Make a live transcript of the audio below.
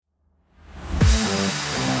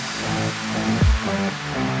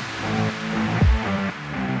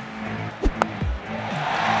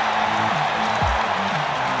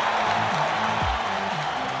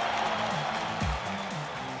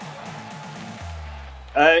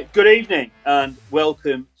Good evening and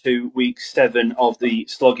welcome to week 7 of the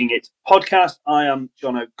Slogging It podcast. I am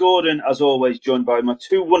John O'Gordon, as always, joined by my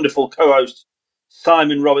two wonderful co-hosts,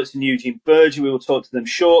 Simon Roberts and Eugene Berger. We will talk to them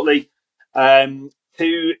shortly.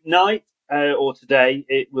 Tonight, or today,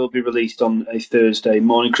 it will be released on a Thursday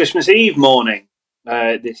morning, Christmas Eve morning,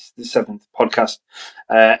 the 7th podcast.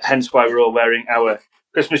 Hence why we're all wearing our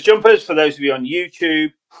Christmas jumpers. For those of you on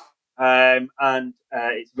YouTube, and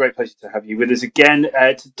it's a great pleasure to have you with us again.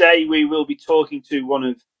 Today we will be talking to one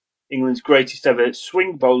of England's greatest ever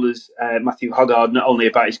swing bowlers, Matthew Hoggard, not only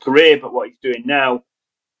about his career but what he's doing now,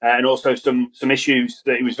 and also some issues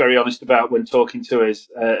that he was very honest about when talking to us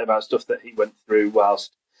about stuff that he went through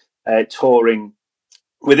whilst touring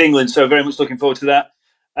with England. So very much looking forward to that.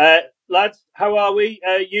 Lads, how are we?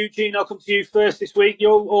 Eugene, I'll come to you first this week. You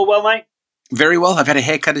all well, mate? Very well. I've had a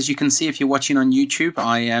haircut, as you can see if you're watching on YouTube.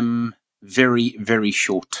 I am very, very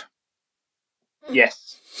short.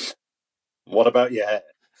 Yes. What about your hair?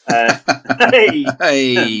 Hey!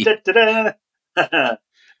 Hey!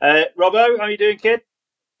 Robbo, how are you doing, kid?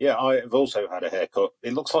 Yeah, I have also had a haircut.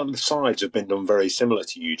 It looks like the sides have been done very similar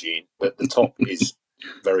to Eugene, but the top is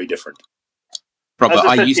very different. Robert,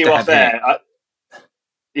 I used to have hair.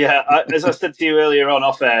 As I said to you earlier on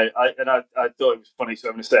off air, I thought it was funny, so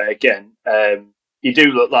I'm going to say it again. You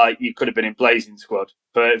do look like you could have been in Blazing Squad.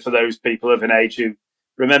 For those people of an age who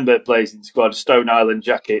remember Blazing Squad, Stone Island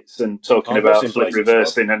jackets and talking about flip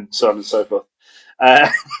reversing and so on and so forth. So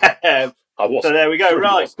there we go.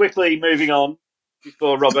 Right, quickly moving on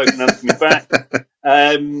before Robbo can answer me back.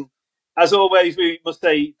 As always, we must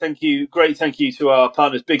say great thank you to our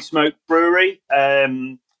partners, Big Smoke Brewery.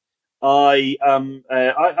 I've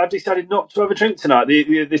decided not to have a drink tonight.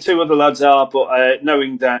 The two other lads are, but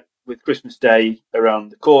knowing that with Christmas Day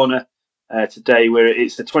around the corner today,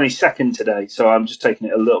 it's the 22nd today, so I'm just taking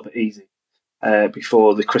it a little bit easy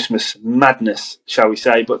before the Christmas madness, shall we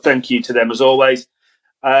say. But thank you to them as always.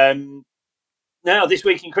 Now, this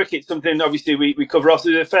week in cricket, something obviously we cover off.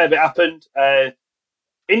 There's a fair bit happened.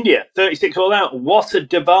 India, 36 all out. What a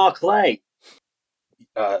debacle! I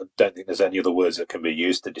don't think there's any other words that can be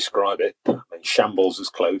used to describe it. I mean, shambles is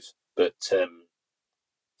close, but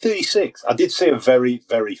 36. I did see a very,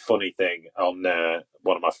 very funny thing on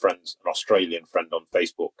one of my friends, an Australian friend on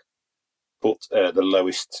Facebook, put the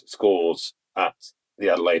lowest scores at the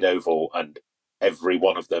Adelaide Oval, and every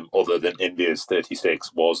one of them, other than India's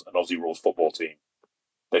 36, was an Aussie Rules football team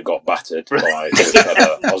that got battered by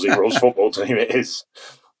the Aussie Rules football team it is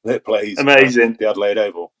that plays amazing the Adelaide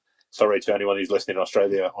Oval. Sorry to anyone who's listening in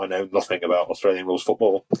Australia. I know nothing about Australian rules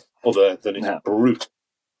football other than it's brutal.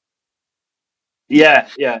 Yeah.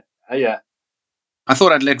 I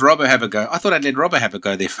thought I'd let Robbo have a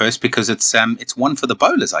go. There first because it's one for the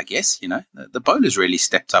bowlers, I guess. You know, the bowlers really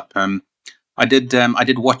stepped up. I did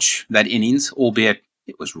watch that innings, albeit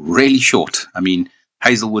it was really short. I mean,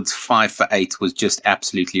 Hazelwood's 5 for 8 was just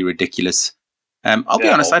absolutely ridiculous. I'll be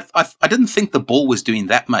honest, I didn't think the ball was doing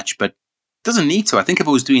that much, but doesn't need to. I think if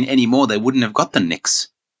it was doing any more, they wouldn't have got the nicks.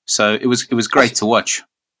 So it was great to watch.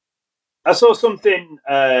 I saw something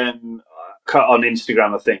cut on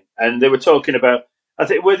Instagram, I think, and they were talking about, I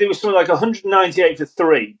think, where there was something like 198 for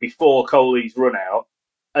 3 before Kohli's run out,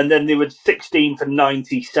 and then they were 16 for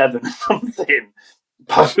 97 something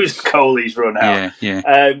post Kohli's run out.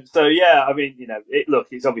 Yeah. So yeah, I mean, you know,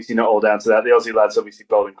 it's obviously not all down to that. The Aussie lads obviously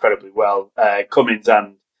bowled incredibly well. Cummins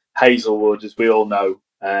and Hazelwood, as we all know,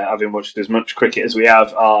 having watched as much cricket as we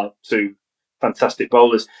have, are two fantastic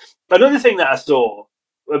bowlers. Another thing that I saw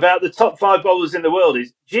about the top 5 bowlers in the world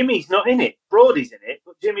is Jimmy's not in it. Broady's in it,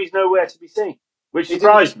 but Jimmy's nowhere to be seen, which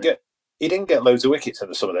surprised me. He didn't get loads of wickets in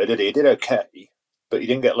the summer, though, did he? He did okay, but he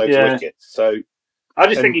didn't get loads of wickets. So I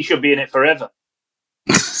just think he should be in it forever.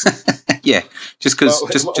 Yeah, just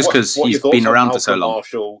because he's been around for so long.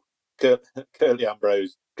 Marshall, Curly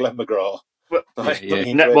Ambrose, Glenn McGrath.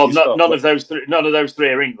 None of those three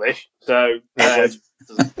are English, so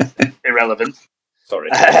irrelevant. Sorry,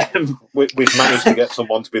 we've managed to get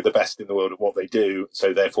someone to be the best in the world at what they do,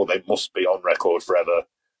 so therefore they must be on record forever.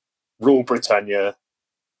 Rule Britannia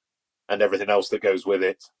and everything else that goes with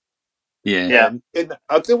it. Yeah.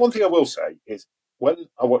 The one thing I will say is, when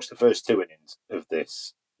I watched the first 2 innings of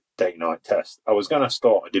this day-night test, I was going to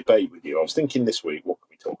start a debate with you. I was thinking this week, what can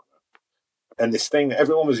we talk about? And this thing,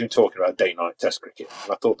 everyone was talking about day-night test cricket.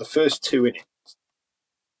 And I thought the first 2 innings,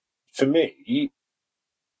 for me,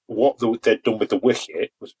 what they'd done with the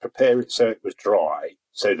wicket was prepare it so it was dry,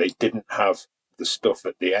 so they didn't have the stuff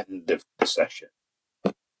at the end of the session,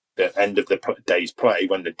 the end of the day's play,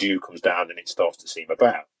 when the dew comes down and it starts to seem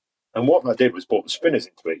about. And what I did was brought the spinners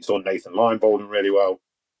into it. You saw Nathan Lyon bowling really well,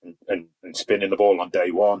 and and spinning the ball on day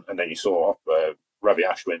one, and then you saw Ravi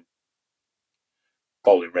Ashwin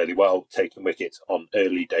bowling really well, taking wickets on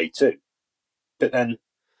early day two. But then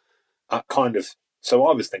so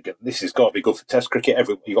I was thinking, this has got to be good for Test cricket.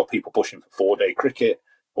 You got people pushing for 4-day cricket.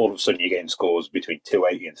 All of a sudden, you're getting scores between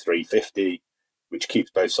 280 and 350, which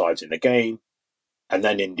keeps both sides in the game. And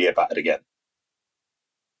then India batted again.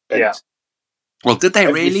 And Well, did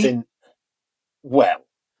they really? Well,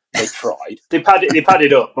 they tried. They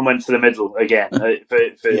padded up and went to the middle again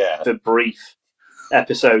for brief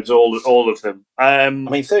episodes. All of them. I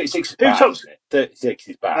mean, 36 is bad. Isn't it? 36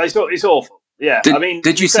 is bad. It's awful. Yeah.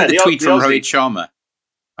 Did you see the tweet from Rohit Sharma?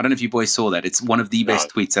 I don't know if you boys saw that. It's one of the best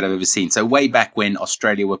tweets that I've ever seen. So way back when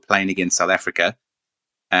Australia were playing against South Africa,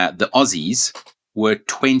 the Aussies were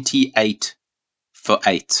 28 for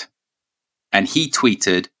 8. And he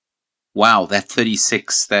tweeted, wow, that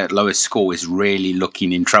 36, that lowest score is really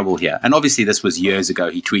looking in trouble here. And obviously this was years ago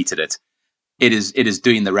he tweeted it. It is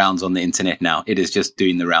doing the rounds on the internet now. It is just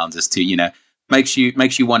doing the rounds as to, makes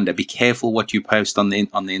you wonder. Be careful what you post on the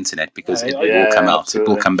internet, because it will come out.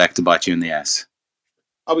 Absolutely. It will come back to bite you in the ass.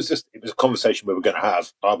 It was a conversation we were going to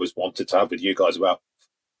have. I wanted to have with you guys about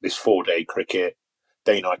this 4-day cricket,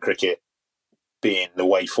 day-night cricket being the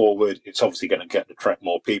way forward. It's obviously going to attract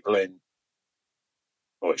more people in,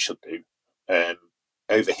 or it should do.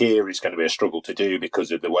 Over here, it's going to be a struggle to do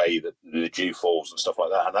because of the way that the dew falls and stuff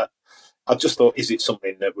like that. And I just thought, is it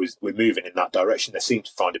something that we're moving in that direction? They seem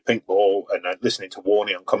to find a pink ball, and listening to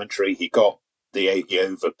Warney on commentary, he got the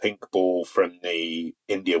 80-over pink ball from the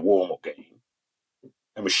India warm-up game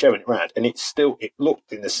and was showing it around, and it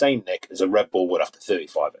looked in the same nick as a red ball would after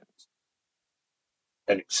 35 overs.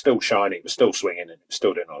 And it was still shining, it was still swinging, and it was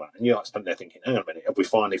still doing all that. And you're standing there thinking, hang on a minute, have we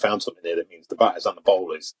finally found something there that means the batters and the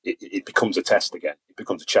bowlers, it becomes a test again, it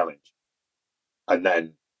becomes a challenge. And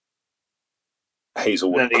then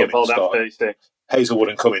Hazelwood come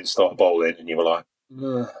in and start bowling, and you were like,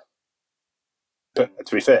 ugh. But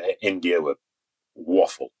to be fair, India were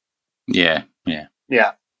waffle. Yeah.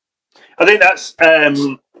 I think that's I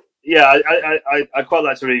quite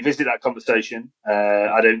like to revisit that conversation.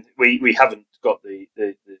 We haven't got the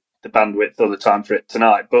bandwidth or the time for it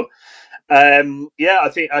tonight, but I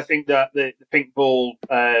think that the pink ball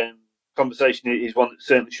conversation is one that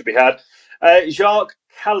certainly should be had. Jacques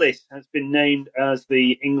Kallis has been named as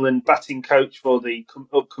the England batting coach for the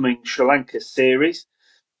upcoming Sri Lanka series.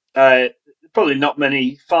 Probably not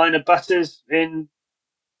many finer batters in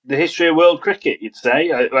the history of world cricket, you'd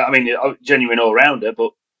say. I mean, a genuine all-rounder,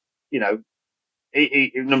 but,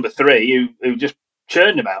 he, number 3, who just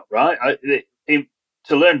churned him out, right?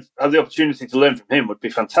 Have the opportunity to learn from him would be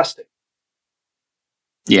fantastic.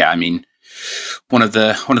 Yeah, I mean, one of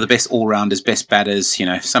the best all-rounders, best batters,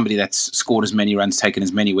 somebody that's scored as many runs, taken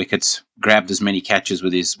as many wickets, grabbed as many catches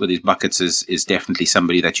with his buckets is definitely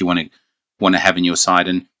somebody that you want to have in your side.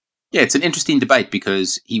 And yeah, it's an interesting debate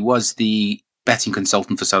because he was the batting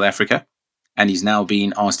consultant for South Africa, and he's now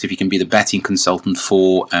being asked if he can be the batting consultant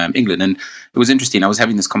for England. And it was interesting. I was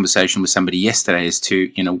having this conversation with somebody yesterday as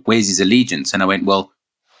to, where's his allegiance? And I went, well,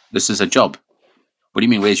 this is a job. What do you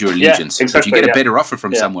mean, where's your allegiance? Yeah, exactly, if you get a better offer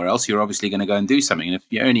from somewhere else, you're obviously going to go and do something. And if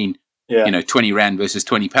you're earning, 20 Rand versus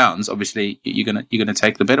 20 pounds, obviously you're going to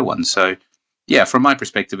take the better one. So yeah, from my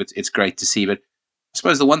perspective, it's great to see. But I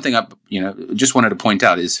suppose the one thing I just wanted to point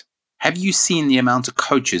out is, have you seen the amount of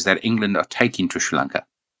coaches that England are taking to Sri Lanka?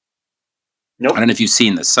 Nope. I don't know if you've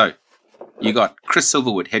seen this. So you got Chris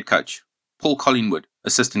Silverwood, head coach, Paul Collingwood,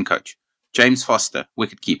 assistant coach, James Foster,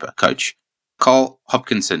 wicketkeeper coach, Carl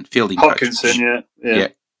Hopkinson, fielding coach. Yeah.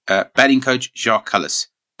 Batting coach, Jacques Kallis.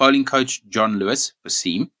 Bowling coach, John Lewis,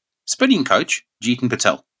 Wasim. Spinning coach, Jeetan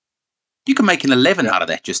Patel. You can make an 11 out of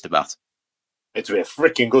that, just about. It's a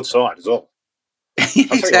freaking good side as well.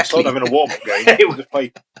 Exactly. Having a warm-up game, we'll just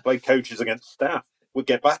play coaches against staff. We'd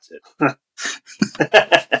get battered.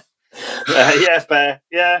 Yeah, fair.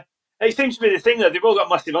 Yeah. It seems to be the thing that they've all got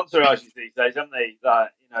massive entourages these days, haven't they?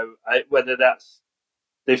 Like, whether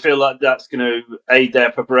they feel like that's going to aid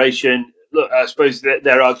their preparation. Look, I suppose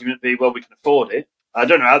their argument would be, well, we can afford it. I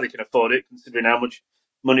don't know how they can afford it, considering how much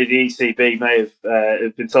money the ECB may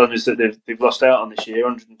have been telling us that they've lost out on this year,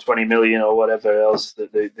 120 million or whatever else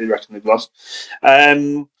that they reckon they've lost.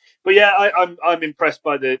 But yeah, I'm impressed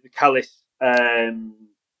by the Kallis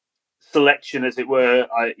selection, as it were.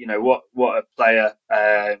 What a player,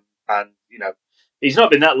 and he's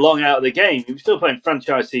not been that long out of the game. He was still playing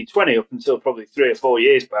franchise T20 up until probably 3 or 4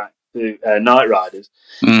 years back to Knight Riders,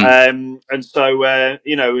 and so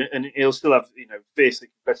and he'll still have fiercely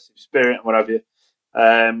competitive spirit and what have you.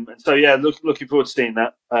 And so yeah, looking forward to seeing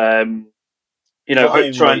that.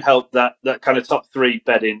 Hope try and help that kind of top 3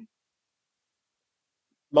 bedding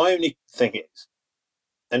my only thing is,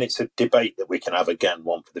 and it's a debate that we can have again,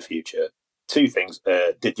 one for the future. Two things.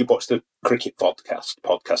 Did you watch the cricket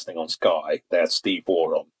podcasting on Sky? They had Steve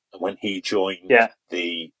Waugh on, and when he joined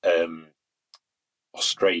the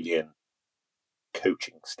Australian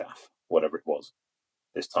coaching staff, whatever it was,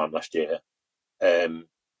 this time last year,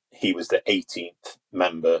 he was the 18th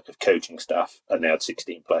member of coaching staff, and they had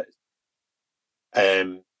 16 players,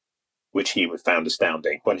 which he found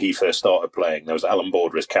astounding. When he first started playing, there was Alan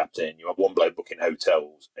Border as captain, you had one bloke booking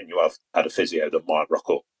hotels, and you had a physio that might rock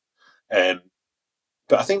up.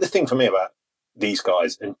 But I think the thing for me about these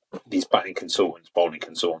guys and these batting consultants, bowling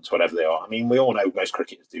consultants, whatever they are, I mean, we all know most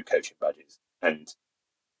cricketers do coaching badges and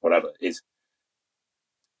whatever, is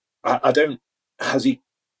I don't, has he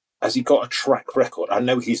got a track record? I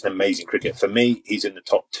know he's an amazing cricketer. For me, he's in the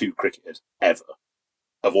top 2 cricketers ever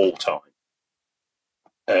of all time.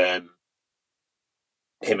 Him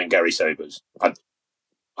and Gary Sobers.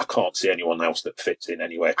 I can't see anyone else that fits in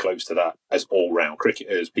anywhere close to that as all-round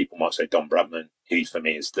cricketers. People might say Don Bradman. He, for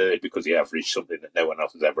me, is third because he averaged something that no one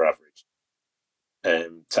else has ever averaged.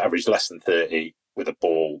 To average less than 30 with a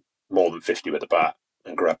ball, more than 50 with a bat,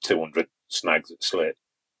 and grab 200 snags at slit.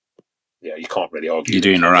 Yeah, you can't really argue. You're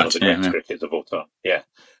doing all right. One of the greatest cricketers of all time. Yeah.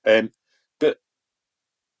 But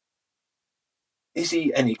is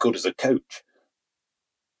he any good as a coach?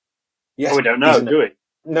 Yes. We don't know, do we?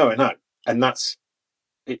 No, I know. And that's,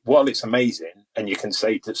 while it's amazing, and you can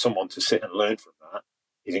say to someone to sit and learn from that,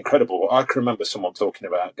 is incredible. I can remember someone talking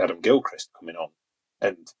about Adam Gilchrist coming on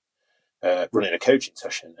and running a coaching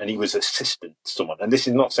session, and he was assistant to someone. And this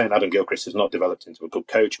is not saying Adam Gilchrist has not developed into a good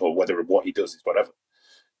coach, or whether what he does is whatever.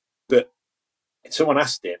 But someone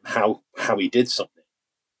asked him how he did something,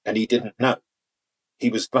 and he didn't know. He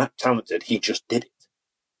was that talented, he just did it.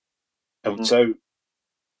 And so,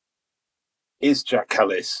 is Jack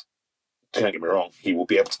Callis, don't get me wrong, he will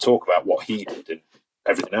be able to talk about what he did and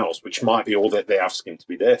everything else, which might be all that they ask him to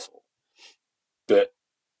be there for. But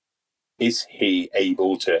is he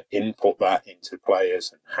able to input that into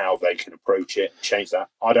players and how they can approach it and change that?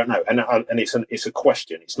 I don't know. And it's a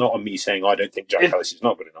question. It's not on me saying I don't think Jack Callis is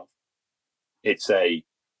not good enough. It's a...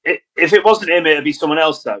 If it wasn't him, it'd be someone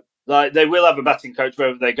else, though. Like, they will have a batting coach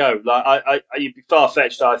wherever they go. Like, you'd be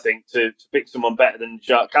far-fetched, I think, to pick someone better than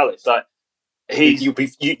Jack Callis. Like, you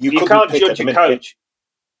can't judge a coach.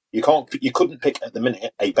 You couldn't pick at the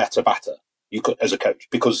minute a better batter. You could as a coach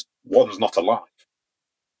because one's not alive.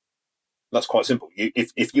 That's quite simple.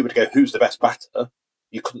 If you were to go, who's the best batter?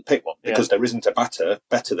 You couldn't pick one because there isn't a batter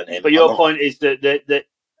better than him. But your point is that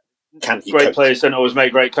great players don't always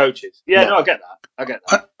make great coaches. Yeah, no, I get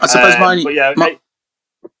that. I suppose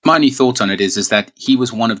my only thought on it is that he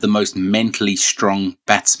was one of the most mentally strong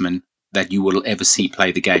batsmen that you will ever see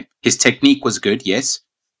play the game. His technique was good, yes,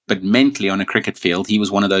 but mentally on a cricket field, he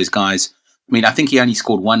was one of those guys. I mean, I think he only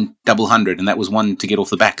scored one double hundred, and that was one to get off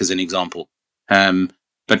the back as an example.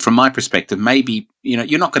 But from my perspective, maybe,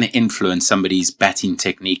 you're not going to influence somebody's batting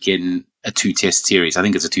technique in a 2-test series. I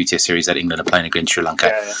think it's a 2-test series that England are playing against Sri Lanka.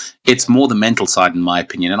 Yeah. It's more the mental side, in my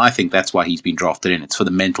opinion, and I think that's why he's been drafted in. It's for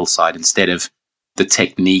the mental side instead of the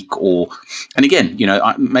technique and again,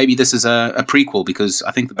 maybe this is a prequel because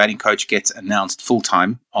I think the batting coach gets announced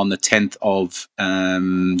full-time on the 10th of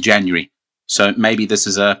January. So maybe this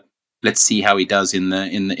is let's see how he does in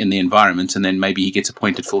the environment, and then maybe he gets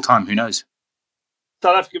appointed full-time. Who knows?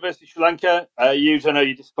 South Africa versus Sri Lanka. I know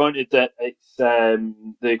you're disappointed that it's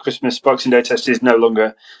the Christmas Boxing Day test is no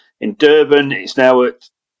longer in Durban. It's now at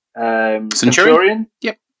Centurion.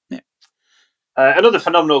 Yep. Another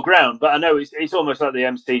phenomenal ground, but I know it's almost like the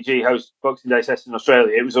MCG host Boxing Day test in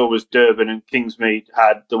Australia. It was always Durban, and Kingsmead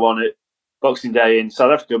had the one at Boxing Day in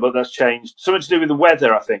South Africa, but that's changed. Something to do with the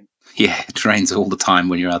weather, I think. Yeah, it rains all the time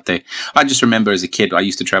when you're out there. I just remember as a kid, I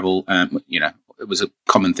used to travel, it was a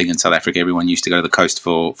common thing in South Africa. Everyone used to go to the coast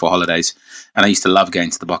for holidays, and I used to love going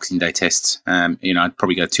to the Boxing Day tests. I'd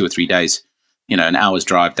probably go 2 or 3 days, an hour's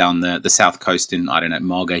drive down the south coast in, I don't know,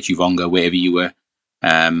 Margate, Uvonga, wherever you were.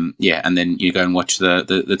 And then you go and watch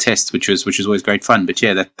the tests, which was always great fun. But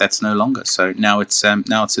yeah, that's no longer. So now it's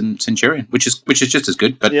in Centurion, which is just as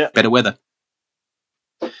good, but better weather.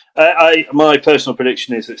 My personal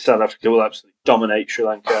prediction is that South Africa will absolutely dominate Sri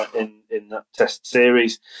Lanka in that test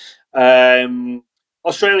series.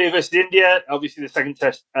 Australia versus India, obviously the second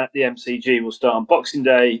test at the MCG will start on Boxing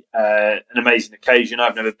Day. An amazing occasion.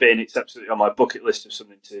 I've never been. It's absolutely on my bucket list of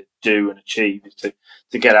something to do and achieve, is to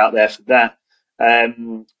get out there for that.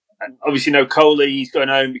 And obviously no Kohli, he's going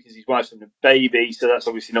home because his wife's having a baby, so that's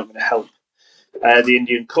obviously not going to help the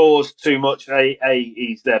Indian cause too much. A,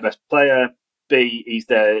 he's their best player. B, he's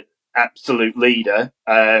their absolute leader.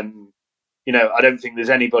 I don't think there's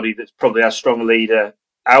anybody that's probably as strong a leader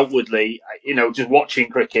outwardly. Just watching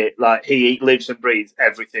cricket, like he lives and breathes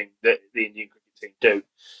everything that the Indian cricket team do.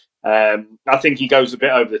 I think he goes a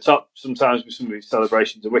bit over the top sometimes with some of his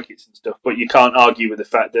celebrations of wickets and stuff, but you can't argue with the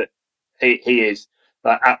fact that he is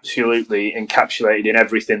absolutely encapsulated in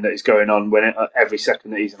everything that is going on every second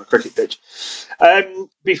that he's on a cricket pitch.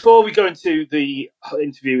 Before we go into the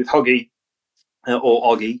interview with Hoggy, or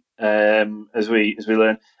Oggy, as we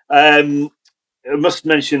learn, I must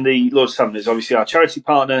mention the Lord's Tavern is obviously our charity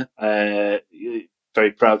partner.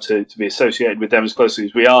 Very proud to be associated with them as closely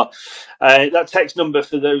as we are. That text number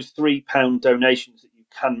for those £3 donations that you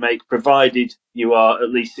can make, provided you are at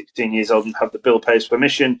least 16 years old and have the bill payer's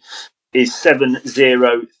permission, is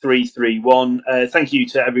 70331. Thank you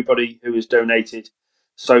to everybody who has donated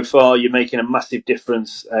so far. You're making a massive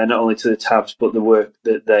difference, not only to the Tabs, but the work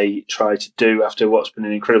that they try to do after what's been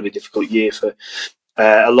an incredibly difficult year for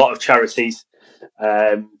a lot of charities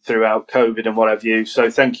throughout COVID and what have you. So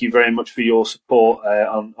thank you very much for your support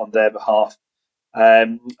on their behalf.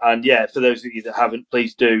 And for those of you that haven't,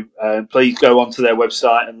 please do. Please go onto their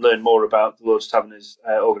website and learn more about the Lord's Taverners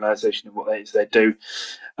organisation and what it is they do.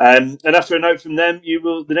 And after a note from them,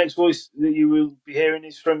 the next voice that you will be hearing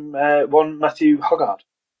is from one Matthew Hoggard.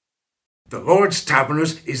 The Lord's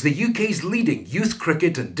Taverners is the UK's leading youth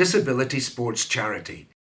cricket and disability sports charity.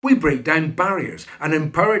 We break down barriers and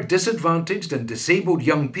empower disadvantaged and disabled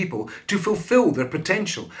young people to fulfil their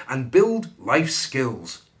potential and build life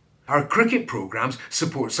skills. Our cricket programmes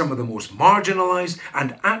support some of the most marginalised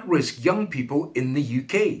and at-risk young people in the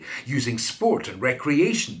UK, using sport and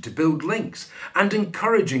recreation to build links and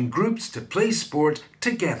encouraging groups to play sport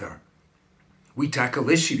together. We tackle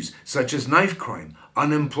issues such as knife crime,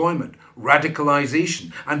 unemployment,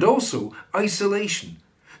 radicalisation and also isolation,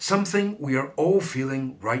 something we are all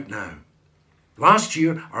feeling right now. Last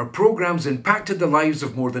year, our programmes impacted the lives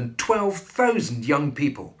of more than 12,000 young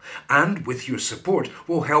people, and with your support,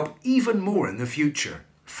 will help even more in the future.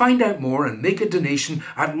 Find out more and make a donation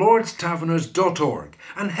at lordstaverners.org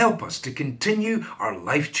and help us to continue our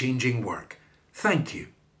life-changing work. Thank you.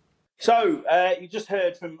 So, you just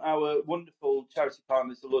heard from our wonderful charity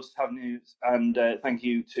partners, the Lord's Taverners, and thank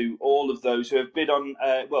you to all of those who have bid on.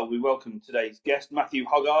 We welcome today's guest, Matthew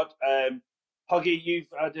Hoggard. Hoggy,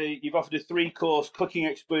 you've offered a 3-course cooking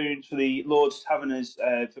experience for the Lord's Taverners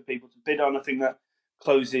for people to bid on. I think that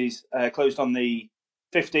closed on the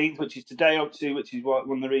 15th, which is today, obviously, which is one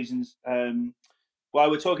of the reasons why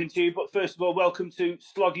we're talking to you. But first of all, welcome to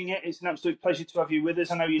Slogging It. It's an absolute pleasure to have you with us.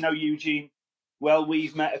 I know you know Eugene well.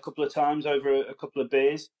 We've met a couple of times over a couple of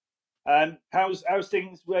beers. How's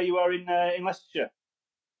things where you are in Leicestershire?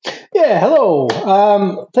 Yeah, hello.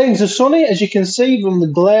 Things are sunny, as you can see from the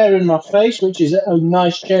glare in my face, which is a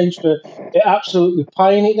nice change for it absolutely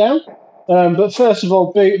pieing it down. But first of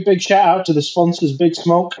all, big shout out to the sponsors, Big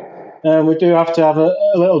Smoke. We do have to have a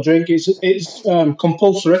little drink. It's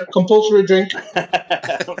compulsory drink.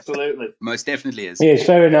 Absolutely, most definitely is. Yeah, it's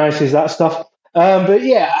very nice, is that stuff. But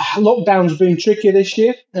yeah, lockdown's been tricky this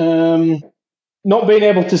year. Not being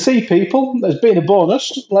able to see people has been a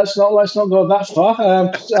bonus. Let's not go that far.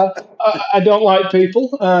 I don't like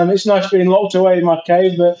people. It's nice being locked away in my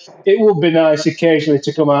cave, but it would be nice occasionally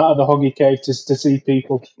to come out of the Hoggy cave to see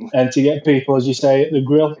people and to get people, as you say, at the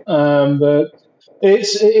grill. But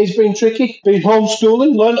it's been tricky. Been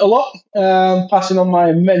homeschooling, learnt a lot, passing on my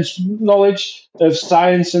immense knowledge of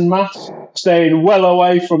science and maths, staying well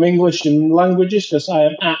away from English and languages because I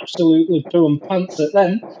am absolutely poo and pants at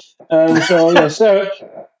them. So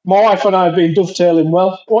my wife and I have been dovetailing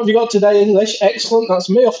well. What have you got today? English? Excellent. That's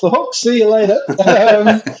me off the hook. See you later.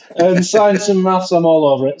 And science and maths, I'm all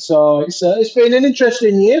over it. So it's been an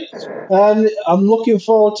interesting year, and I'm looking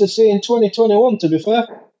forward to seeing 2021. To be fair.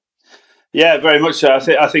 Yeah, very much so.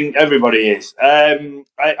 I think everybody is. I'm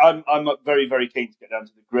very, very keen to get down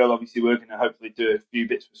to the grill. Obviously, we're going to hopefully do a few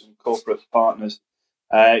bits with some corporate partners,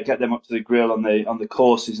 get them up to the grill on the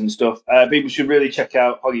courses and stuff. People should really check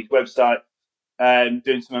out Hoggy's website.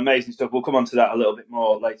 Doing some amazing stuff. We'll come on to that a little bit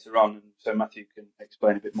more later on, and so Matthew can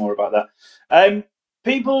explain a bit more about that.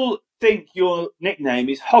 People think your nickname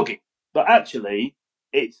is Hoggy, but actually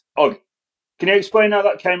it's Oggy. Can you explain how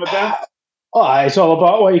that came about? It's all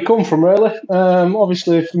about where you come from, really.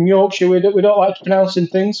 Obviously, from Yorkshire, we don't like pronouncing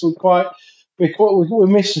things. We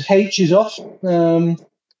miss H's off.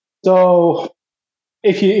 So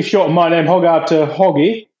if you shorten my name Hoggard to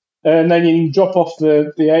Hoggy, and then you drop off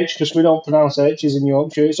the H because we don't pronounce H's in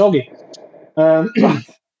Yorkshire, it's Hoggy.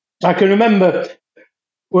 I can remember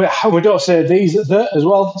we don't say these as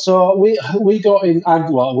well. So we got in.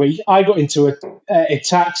 I got into a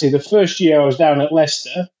taxi the first year I was down at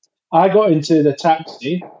Leicester. I got into the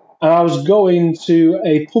taxi and I was going to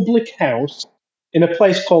a public house in a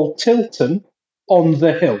place called Tilton on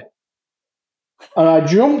the Hill. And I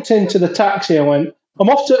jumped into the taxi and went, I'm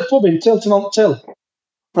off to a pub in Tilton on Till.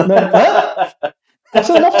 And then, I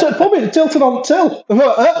said, I'm off to a pub in Tilton on Till. And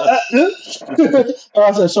I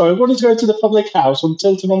said, sorry, I'm going to go to the public house on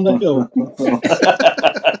Tilton on the Hill.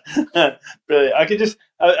 Brilliant.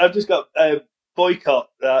 I've just got boycott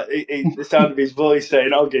the sound of his voice saying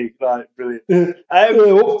Oggy. Right, brilliant. Lad.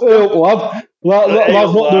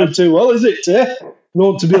 Lad's not doing too well, is it? You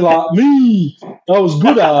want to be like me. I was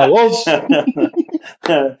good, I was.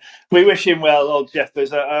 We wish him well, old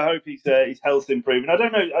Jeffers. I hope his health's improving. I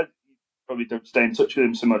don't know. I probably don't stay in touch with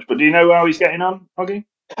him so much, but do you know how he's getting on, Oggy?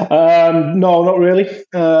 No, not really.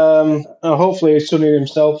 Hopefully he's sunning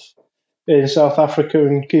himself in South Africa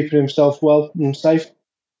and keeping himself well and safe.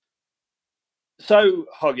 So,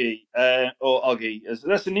 Hoggy, or Oggy,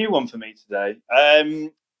 that's a new one for me today.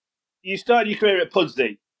 You started your career at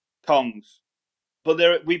Pudsey, Kongs, but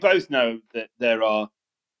we both know that there are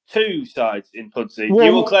two sides in Pudsey. You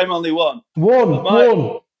will claim only one.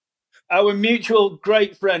 One. Our mutual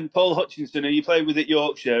great friend Paul Hutchinson, who you played with at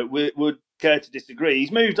Yorkshire, would care to disagree.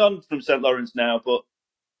 He's moved on from St Lawrence now, but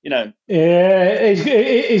yeah,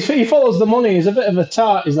 he follows the money. He's a bit of a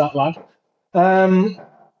tart, is that lad?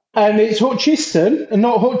 And it's Hutchinson and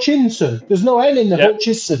not Hutchinson. There's no N in the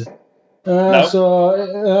Hutchinson. No.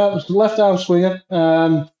 So left arm swinger.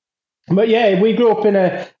 But yeah, we grew up in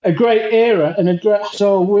a great era, and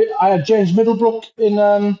I had James Middlebrook in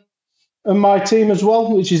my team as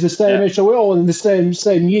well, which is the same age. So we're all in the same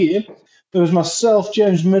year. There was myself,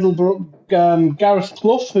 James Middlebrook, Gareth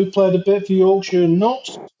Clough, who played a bit for Yorkshire and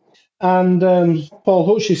Notts, and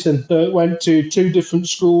Paul Hutchison, that went to two different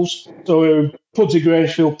schools. So we were Pudsey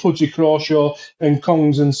Grangefield, Pudsey Crawshaw, and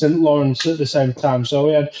Kongs and St Lawrence at the same time. So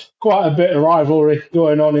we had quite a bit of rivalry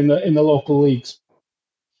going on in the local leagues.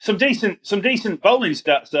 Some decent bowling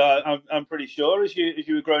stats, I'm pretty sure, as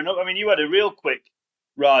you were growing up. I mean, you had a real quick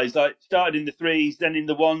rise. Like started in the threes, then in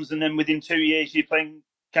the ones, and then within 2 years you're playing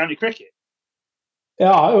county cricket.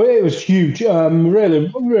 Yeah, it was huge. Really,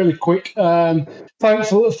 really quick.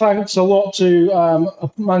 Thanks a lot to a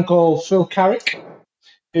man called Phil Carrick,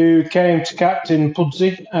 who came to captain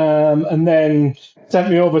Pudsey, and then sent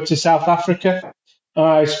me over to South Africa.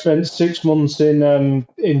 I spent 6 months in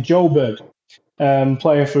Joburg,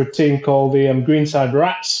 playing for a team called the Greenside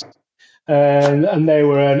Rats, and they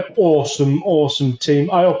were an awesome team.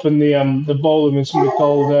 I opened the bowling with somebody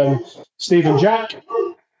called Stephen Jack,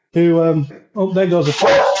 who there goes a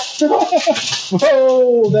fox.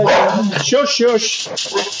 Whoa, there's shush.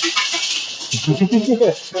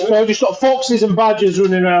 We've just got foxes and badgers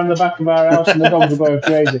running around the back of our house, and the dogs are going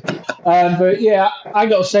crazy. But yeah, I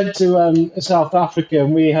got sent to South Africa,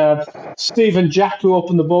 and we had Stephen Jack, who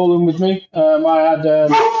opened the bowling with me. I had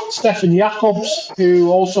Stefan Jacobs,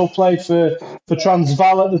 who also played for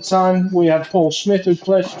Transvaal at the time. We had Paul Smith, who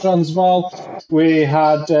played for Transvaal. We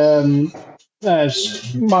had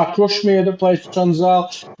Mark Rushmere, that played for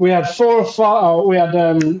Transvaal. We had 4 or 5. We had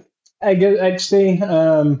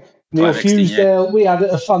Eggstein. Neil Hughesdale. We had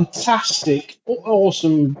a fantastic,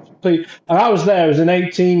 awesome team. And I was there as an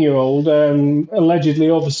 18-year-old, allegedly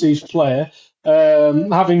overseas player,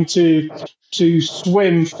 having to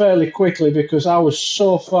swim fairly quickly because I was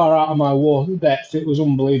so far out of my water depth. It was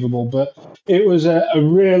unbelievable. But it was a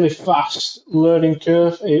really fast learning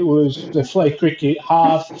curve. It was to play cricket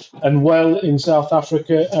hard and well in South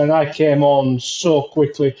Africa, and I came on so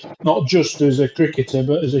quickly, not just as a cricketer,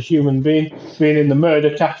 but as a human being in the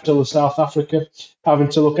murder capital of South Africa, having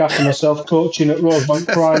to look after myself, coaching at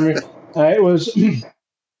Rosebank Primary.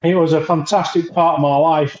 It was a fantastic part of my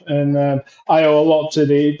life, and I owe a lot to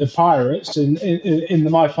the Pirates in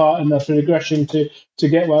my part in the progression to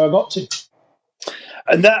get where I got to.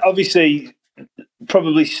 And that obviously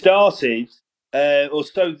probably started or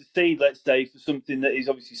sowed the seed, let's say, for something that is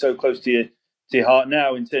obviously so close to your heart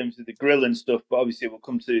now in terms of the grill and stuff. But obviously, we'll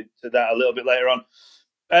come to that a little bit later on.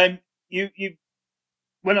 You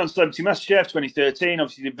went on Celebrity MasterChef 2013.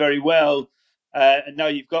 Obviously, did very well, and now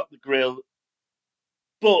you've got the grill.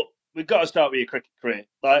 But we've got to start with your cricket career.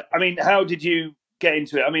 Like, I mean, how did you get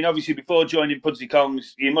into it? I mean, obviously, before joining Pudsey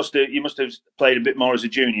Kongs, you must have played a bit more as a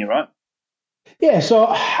junior, right? Yeah.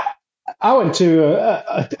 So I went to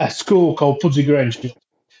a school called Pudsey Grangefield,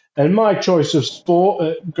 and my choice of sport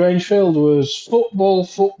at Grangefield was football, or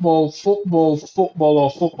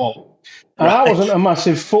football. And I wasn't a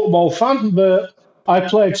massive football fan, but I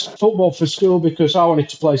played football for school because I wanted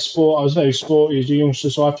to play sport. I was very sporty as a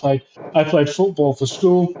youngster, so I played football for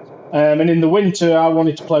school. And in the winter, I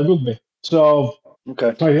wanted to play rugby. So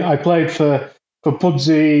Okay. I played for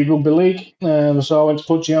Pudsey Rugby League, so I went to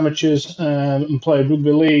Pudsey Amateurs and played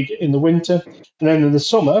rugby league in the winter, and then in the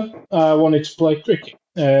summer I wanted to play cricket,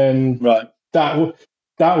 and Right. that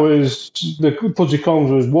was the Pudsey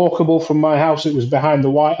Kongs was walkable from my house. It was behind the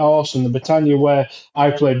White Horse and the Britannia where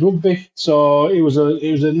I played rugby, so it was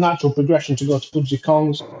a natural progression to go to Pudsey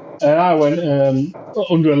Kongs. And I went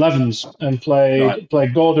under 11s and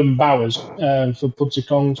played Gordon Bowers for Pudsey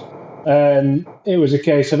Kongs. And it was a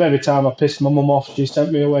case of every time I pissed my mum off, she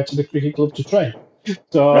sent me away to the cricket club to train.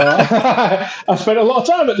 So I spent a lot of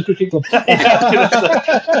time at the cricket club.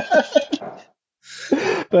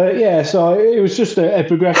 But yeah, so it was just a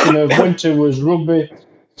progression of winter was rugby,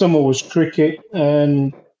 summer was cricket,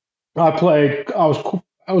 and I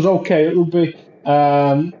was okay at rugby,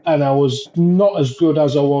 and I was not as good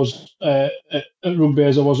as I was at rugby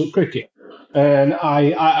as I was at cricket. And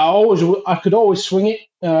I could always swing it.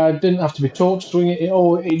 I didn't have to be taught to swing it.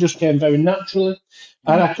 It just came very naturally.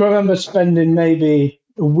 And I can remember spending maybe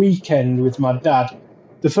a weekend with my dad.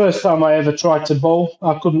 The first time I ever tried to bowl,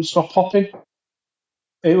 I couldn't stop hopping.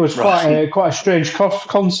 It was quite a strange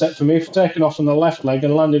concept for me, for taking off on the left leg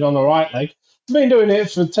and landing on the right leg. I've been doing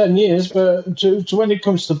it for 10 years, but to when it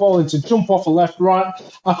comes to bowling, to jump off a left, right,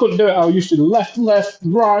 I couldn't do it. I used to do left,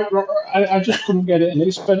 right. I just couldn't get it. And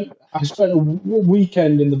I spent a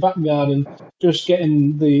weekend in the back garden just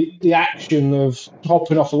getting the action of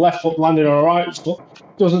hopping off a left foot, landing on a right foot.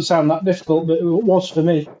 Doesn't sound that difficult, but it was for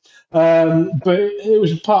me. But it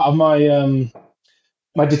was part of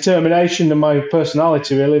my determination and my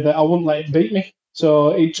personality, really, that I wouldn't let it beat me. So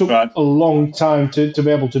it took a long time to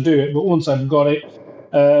be able to do it. But once I'd got it,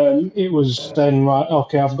 it was then, right,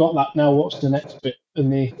 okay, I've got that now. What's the next bit in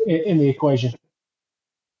the equation?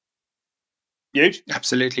 Huge.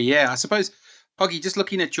 Absolutely, yeah. I suppose, Hoggy, just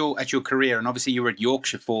looking at your career, and obviously you were at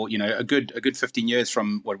Yorkshire for a good 15 years,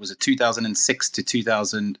 from what was it, 2006 to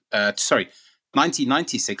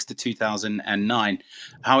 1996 to 2009.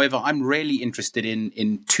 However, I'm really interested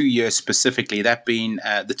in 2 years specifically, that being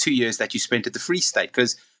the 2 years that you spent at the Free State.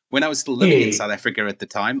 Because when I was still living in South Africa at the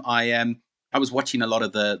time, I was watching a lot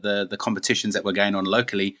of the competitions that were going on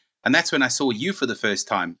locally, and that's when I saw you for the first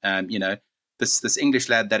time. This English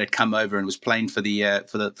lad that had come over and was playing for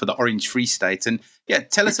the Orange Free State. And yeah,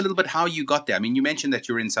 tell us a little bit how you got there. I mean, you mentioned that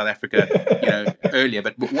you were in South Africa, earlier,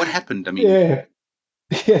 but what happened? I mean,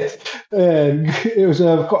 it was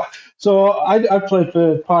so I played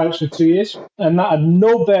for Pirates for 2 years, and that had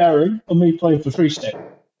no bearing on me playing for Free State.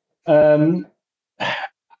 I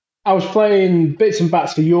was playing bits and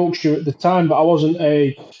bats for Yorkshire at the time, but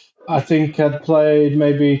I think I'd played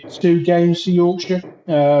maybe 2 games for Yorkshire,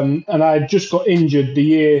 and I just got injured the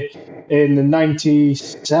year in the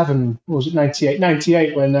 97, was it 98?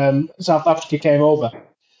 98 when South Africa came over.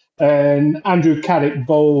 And Andrew Caddick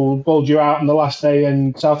bowled you out on the last day,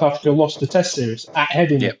 and South Africa lost the Test series at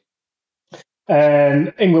Headingley. Yep.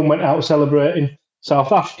 And England went out celebrating,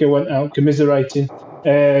 South Africa went out commiserating,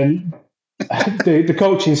 and the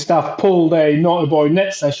coaching staff pulled a naughty boy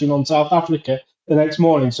net session on South Africa the next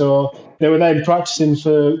morning. So they were then practicing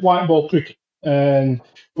for white ball cricket, and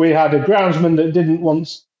we had a groundsman that didn't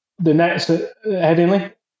want the nets at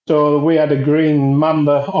Headingley, so we had a green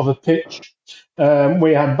mamba of a pitch.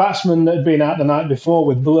 We had batsmen that had been out the night before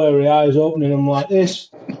with blurry eyes, opening them like this.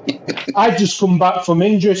 I'd just come back from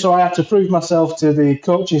injury, so I had to prove myself to the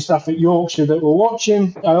coaching staff at Yorkshire that were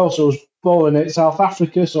watching. I also was bowling at South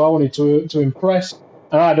Africa, so I wanted to impress.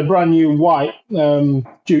 And I had a brand new white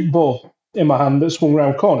Duke ball in my hand that swung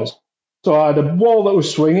round corners. So I had a ball that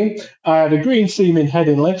was swinging, I had a green seam in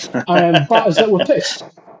Headingley, and batters that were pissed.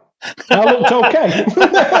 I looked okay.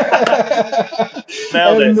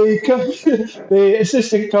 And the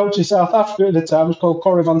assistant coach in South Africa at the time was called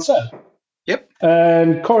Corey Van Zen. Yep.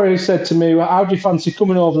 And Corey said to me, well, how do you fancy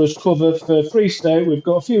coming over as cover for Free State? We've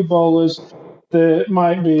got a few bowlers that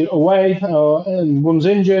might be away and one's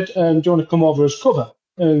injured. And do you want to come over as cover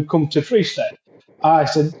and come to Free State? I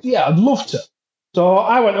said, yeah, I'd love to. So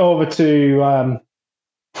I went over to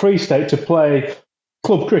Free State to play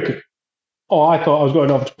club cricket. I thought I was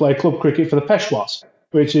going over to play club cricket for the Peshwas,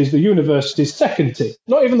 which is the university's second team.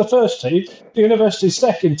 Not even the first team, the university's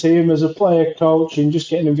second team as a player coach, and just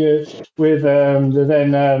getting involved with the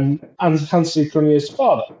then Hansi Cronje's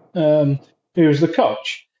father, who was the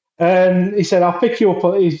coach. And he said, I'll pick you up.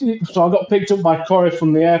 So I got picked up by Corey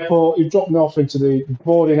from the airport. He dropped me off into the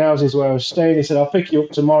boarding houses where I was staying. He said, I'll pick you up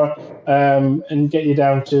tomorrow and get you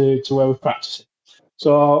down to where we're practicing.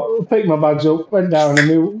 So I picked my bags up, went down, and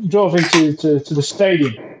we drove into the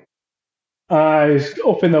stadium. I was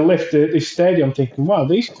up in the lift at this stadium thinking, wow,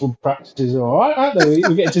 these club practices are all right, aren't they?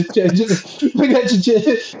 We get to change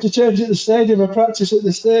to change at the stadium and practice at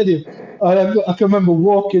the stadium. And I can remember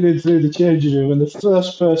walking in through the changing room, and the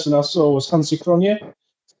first person I saw was Hansi Cronje,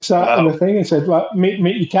 sat in the thing and said, right,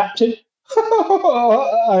 meet your captain.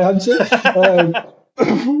 I answered.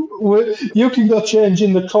 You can go change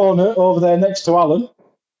in the corner over there next to Alan.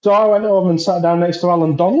 So I went over and sat down next to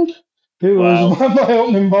Alan Donald, who was my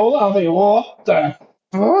opening bowler. I think, what the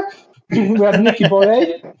fuck? We had Nicky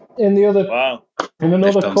Boye in the other, in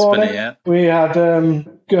another corner. Spinner, yeah. We had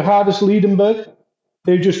Gerhardus Liedenberg,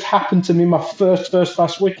 who just happened to be my first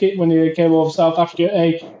class wicket when he came over South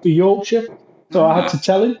Africa for Yorkshire. So I had to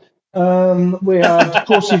tell him. We had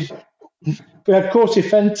Corsi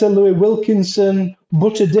Fenta, Louis Wilkinson,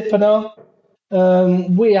 Butter Dippenaar.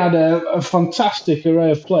 We had a fantastic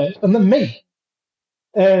array of players, and then me.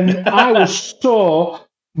 And I was so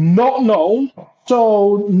not known,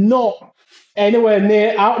 so not anywhere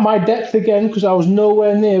near out of my depth again, because I was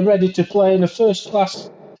nowhere near ready to play in a first-class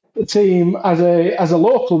team as a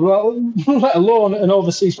local, let alone an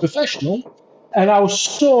overseas professional. And I was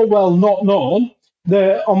so well not known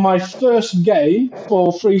that on my first game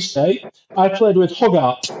for Free State, I played with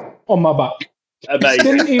Hogarth on my back. Amazing.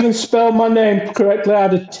 Didn't even spell my name correctly. I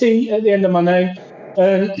had a T at the end of my name.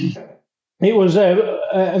 And it was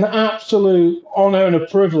an absolute honour and a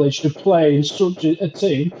privilege to play in such a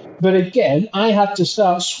team. But again, I had to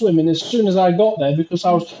start swimming as soon as I got there because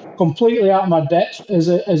I was completely out of my depth as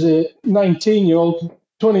a 19-year-old,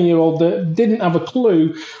 20-year-old that didn't have a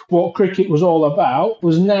clue what cricket was all about,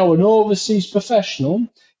 was now an overseas professional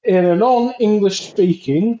in a non-English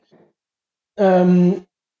speaking team.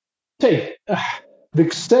 The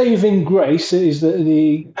saving grace is that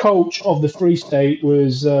the coach of the Free State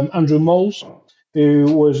was Andrew Moles,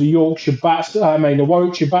 who was a Warwickshire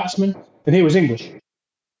batsman, and he was English.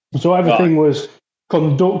 So everything was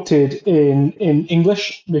conducted in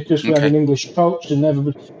English because we had an English coach, and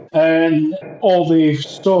all the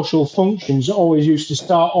social functions always used to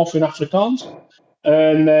start off in Afrikaans.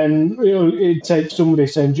 And then it'd take somebody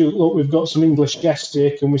saying, look, we've got some English guests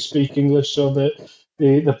here, can we speak English so that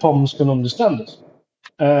the Poms can understand us?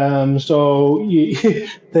 They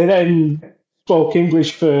then spoke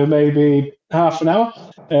English for maybe half an hour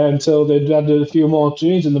until they'd had a few more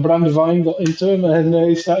tunes and the Brandywine got into them and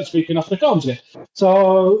they started speaking Afrikaans again.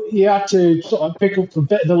 So you had to sort of pick up a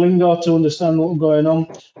bit of the lingo to understand what was going on.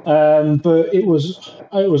 But it was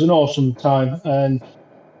an awesome time. And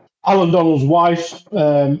Alan Donald's wife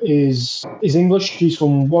is English. She's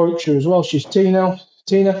from Warwickshire as well. She's Tina.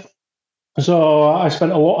 So I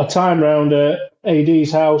spent a lot of time around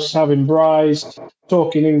AD's house, having braais,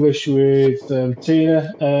 talking English with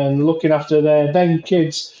Tina, and looking after their then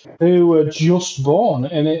kids who were just born,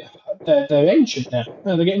 and they're ancient now.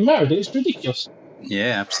 They're getting married. It's ridiculous.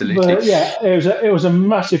 Yeah, absolutely. But yeah, it was a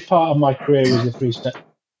massive part of my career was the Free State.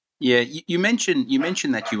 Yeah, you mentioned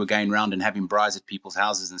that you were going around and having braais at people's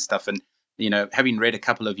houses and stuff, and having read a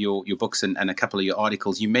couple of your books and a couple of your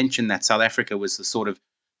articles, you mentioned that South Africa was the sort of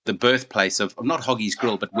the birthplace of not Hoggy's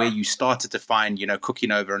Grill, but where you started to find, cooking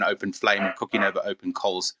over an open flame and cooking over open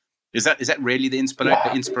coals. Is that really the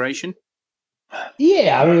inspiration?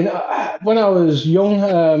 Yeah, I mean, when I was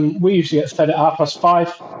young, we used to get fed at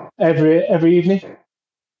 5:30 every evening.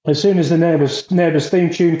 As soon as the neighbours theme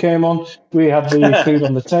tune came on, we had the food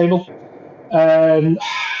on the table.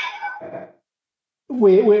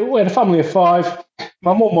 We had a family of 5.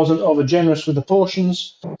 My mum wasn't over generous with the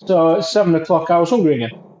portions, so at 7 o'clock I was hungry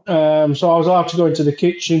again. So I was allowed to go into the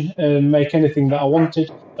kitchen and make anything that I wanted,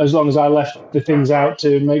 as long as I left the things out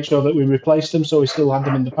to make sure that we replaced them, so we still had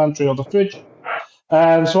them in the pantry or the fridge.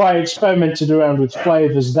 So I experimented around with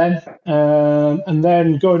flavours then, and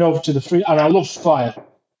then going over to the fridge, and I love fire.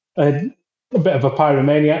 A bit of a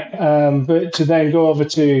pyromaniac, but to then go over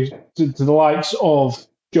to the likes of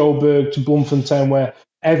Joburg to Bloemfontein, where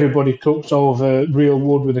everybody cooks over real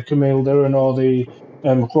wood with a Camille Duran or the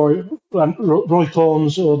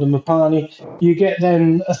Rooikorns or the Mopani, you get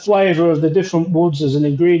then a flavour of the different woods as an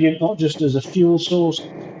ingredient, not just as a fuel source.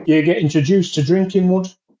 You get introduced to drinking wood,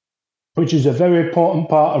 which is a very important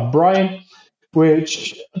part of Brian,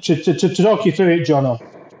 which, to talk you through it, Jono,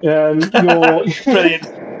 Brilliant.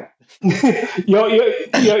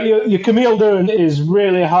 your Camille Duran is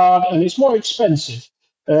really hard and it's more expensive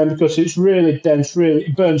because it's really dense,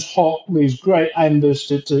 it burns hot, leaves great embers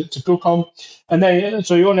to cook on. And then,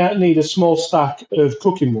 so you only need a small stack of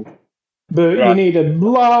cooking wood. But you need a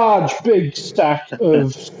large, big stack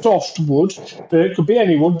of soft wood. It could be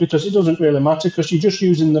any wood because it doesn't really matter because you're just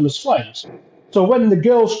using them as flames. So when the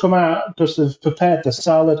girls come out, because they've prepared the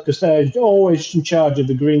salad, because they're always in charge of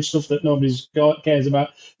the green stuff that nobody cares about,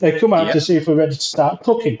 they come out Yep. to see if we're ready to start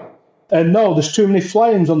cooking. And no, there's too many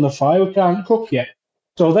flames on the fire, we can't cook yet.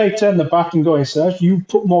 So they turn the back and go inside, you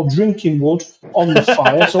put more drinking wood on the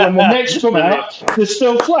fire, so when the next come out, there's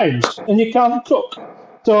still flames, and you can't cook.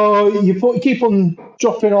 So you keep on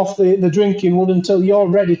dropping off the drinking wood until you're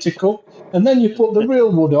ready to cook, and then you put the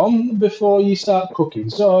real wood on before you start cooking.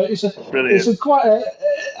 So it's a quite a,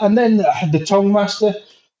 and then the tongue master.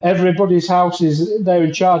 Everybody's house they're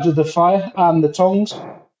in charge of the fire and the tongs.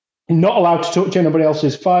 Not allowed to touch anybody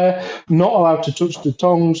else's fire, not allowed to touch the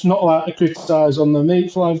tongs, not allowed to criticise on the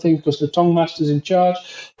meat flying thing because the tongue master's in charge.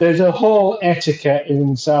 There's a whole etiquette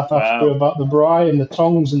in South Africa about the braai and the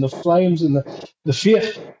tongs and the flames and the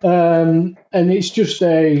fear. And it's just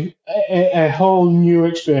a whole new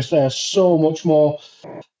experience. There's so much more.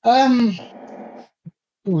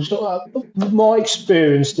 More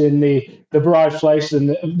experienced in the braai place than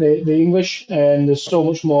the English, and there's so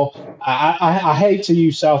much more. I hate to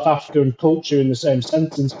use South African culture in the same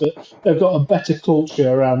sentence, but they've got a better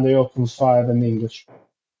culture around the open fire than the English.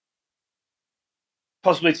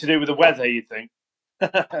 Possibly to do with the weather, you think?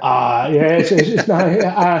 Yeah, it's nice.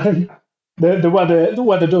 The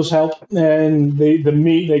weather does help, and the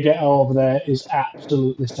meat they get over there is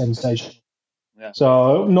absolutely sensational. Yeah.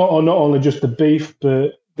 So not only just the beef,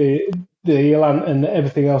 but the eland and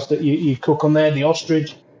everything else that you cook on there, the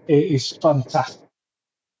ostrich, it is fantastic.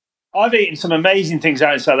 I've eaten some amazing things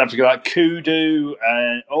out in South Africa, like kudu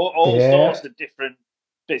and all sorts of different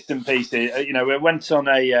bits and pieces. We went on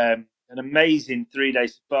an amazing 3-day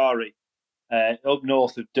safari up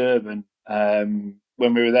north of Durban when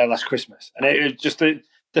we were there last Christmas, and it was just the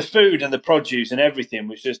food and the produce and everything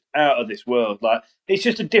was just out of this world. Like, it's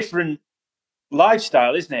just a different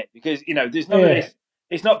lifestyle, isn't it? Because there's none of this.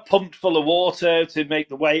 It's not pumped full of water to make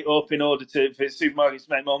the weight up in order for supermarkets to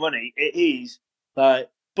make more money. It is like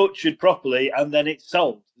butchered properly and then it's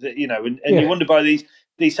sold. You wonder why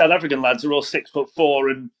these South African lads are all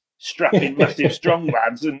 6'4" and strapping, massive, strong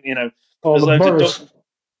lads, and all the boroughs.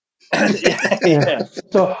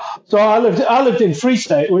 So I lived in Free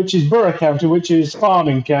State, which is Borough County, which is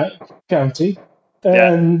farming county,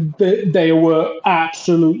 and they were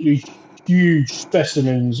absolutely huge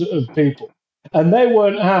specimens of people, and they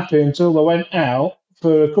weren't happy until they went out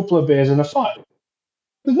for a couple of beers and a fight.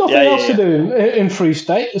 There's nothing else to do in Free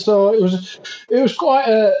State, so it was quite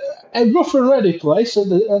a rough and ready place at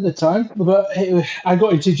the time. But I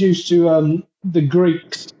got introduced to the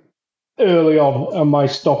Greeks early on my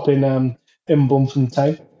stop in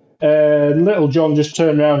Bloemfontein. Little John just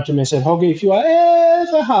turned around to me and said, "Hoggy, if you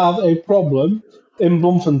ever have a problem in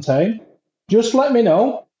Bloemfontein, just let me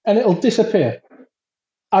know and it'll disappear."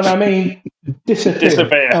 And I mean,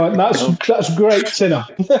 disappear. That's great to know.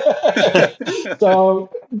 So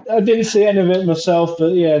I didn't see any of it myself,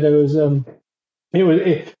 but yeah, there was.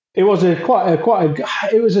 It was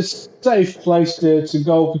a safe place to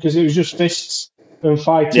go because it was just fists and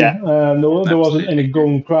fighting. Yeah. There wasn't any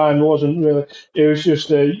gun crime. There wasn't really. It was just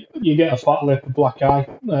you get a fat lip, a black eye.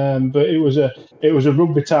 But it was a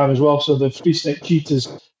rugby town as well. So the Free State Cheetahs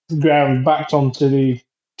ground backed onto the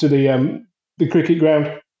cricket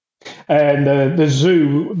ground, and the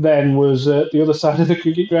zoo then was the other side of the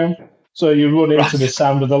cricket ground. So you run into the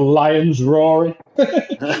sound of the lions roaring.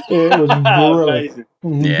 It was brilliant.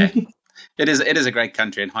 Yeah, it is a great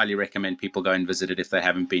country, and highly recommend people go and visit it if they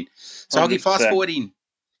haven't been. So, Hoggy,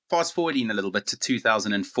 fast forwarding a little bit to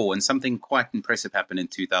 2004, and something quite impressive happened in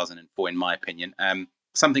 2004, in my opinion.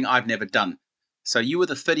 Something I've never done. So you were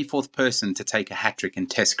the 34th person to take a hat-trick in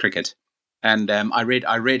Test cricket. And I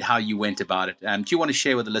read how you went about it. Do you want to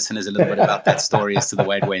share with the listeners a little bit about that story as to the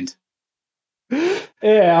way it went?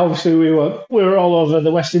 Yeah, obviously we were all over the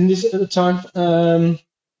West Indies at the time.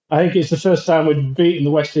 I think it's the first time we'd beaten the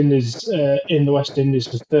West Indies in the West Indies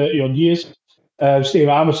for 30 odd years. Steve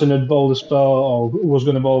Harmison had bowled a spell, or was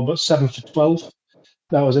going to bowl, but 7 for 12.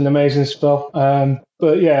 That was an amazing spell.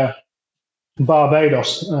 But yeah,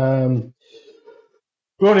 Barbados.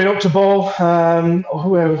 Running up to bowl, we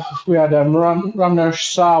had Ramnesh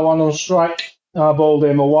Sarwan on strike. I bowled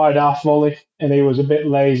him a wide half volley, and he was a bit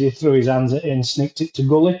lazy, threw his hands at it and snicked it to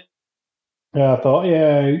gully. I thought,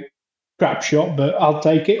 yeah, crap shot, but I'll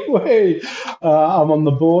take it. I'm on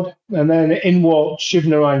the board. And then in walked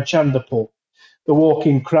Shivnarine Chanderpaul. The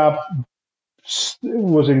walking crab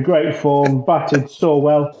was in great form, batted so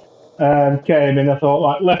well, and came in. I thought,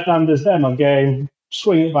 like, left-handers, they're my game.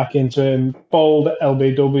 Swing it back into him, bowled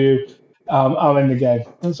LBW, I'm in the game.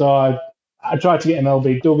 So I tried to get him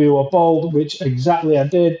LBW or bowled, which exactly I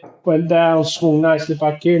did. Went down, swung nicely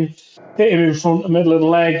back in, hit him in front, the middle of the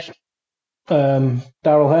leg.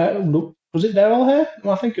 Daryl Hare, was it Daryl Hare?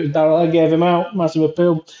 I think it was Daryl Hare, gave him out, massive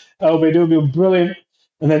appeal. LBW, brilliant.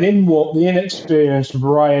 And then in walked the inexperienced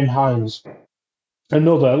Brian Hines,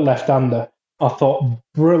 another left-hander. I thought,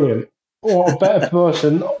 brilliant. What a better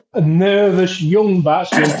person, a nervous young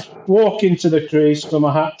batsman, walk into the crease from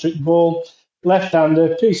a hat-trick ball,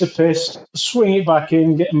 left-hander, piece of piss, swing it back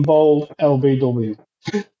in, getting bowled, LBW.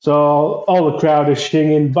 So all the crowd is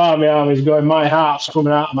singing, Barmy Army's going, my heart's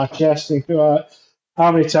coming out of my chest, thinking, right,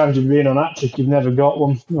 how many times have you been on hat-trick, you've never got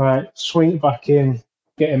one? Right, swing it back in,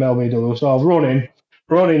 get him LBW. So I was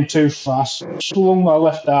running too fast, swung my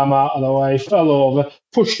left arm out of the way, fell over,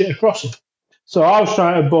 pushed it across him. So I was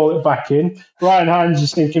trying to bowl it back in. Ryan Hines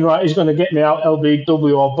is thinking, right, he's going to get me out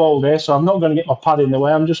LBW or bowled here, so I'm not going to get my pad in the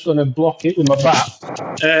way. I'm just going to block it with my bat.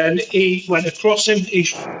 And he went across him. He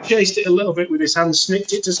chased it a little bit with his hand,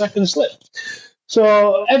 snipped it to second slip.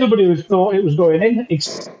 So everybody thought it was going in,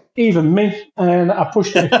 even me. And I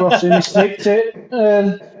pushed it across him, he snipped it,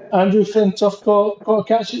 and Andrew Flintoff caught a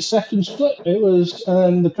catch at second slip. It was,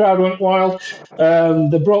 the crowd went wild.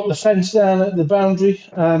 They broke the fence down at the boundary.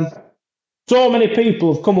 So many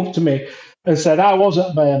people have come up to me and said, I was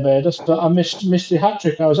at Barbados, but I missed the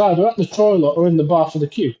hat-trick. I was either at the toilet or in the bar for the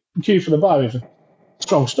queue for the bar even.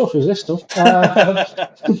 Strong stuff is this stuff.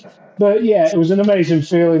 But yeah, it was an amazing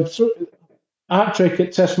feeling. Hat-trick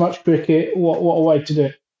at Test match cricket, what a way to do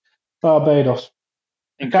it. Barbados.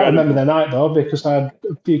 Incredible. I can't remember the night though, because I had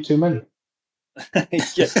a few too many.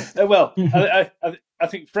 Yeah. Well, I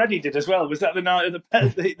think Freddie did as well. Was that the night of the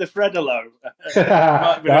Fredalo?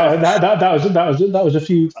 that was a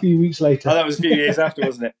few weeks later. Oh, that was a few years after,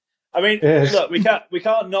 wasn't it? I mean, yes. Look, we can't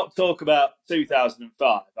not talk about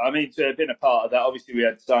 2005. I mean, to have been a part of that, obviously we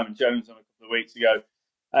had Simon Jones on a couple of weeks ago.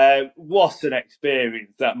 What an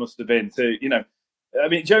experience that must have been I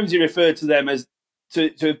mean, Jonesy referred to them as to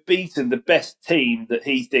have beaten the best team that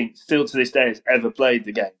he thinks still to this day has ever played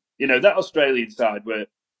the game. That Australian side were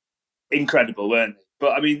incredible, weren't they?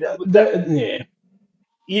 But I mean,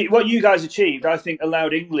 what you guys achieved, I think,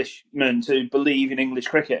 allowed Englishmen to believe in English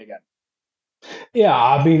cricket again. Yeah,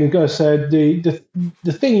 I mean, I've got to say, the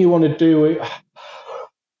thing you want to do,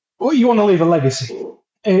 what you want to leave a legacy.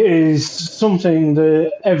 It is something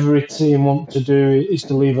that every team wants to do, is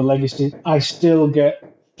to leave a legacy. I still get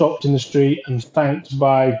stopped in the street and thanked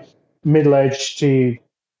by middle-aged to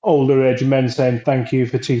older age men saying thank you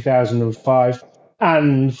for 2005.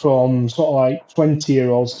 And from sort of like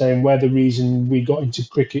 20-year-olds saying we're the reason we got into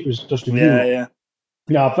cricket was just a view. Yeah.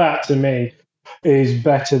 Now that to me is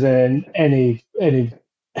better than any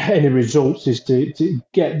results, is to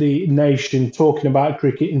get the nation talking about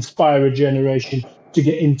cricket, inspire a generation to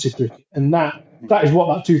get into cricket. And that is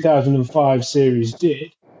what that 2005 series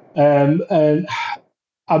did. And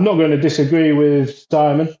I'm not going to disagree with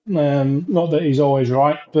Simon, not that he's always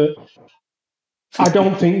right, but I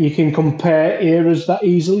don't think you can compare eras that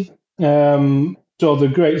easily. So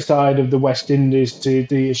the great side of the West Indies to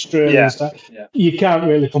the Australian side, you can't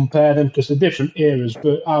really compare them because they're different eras.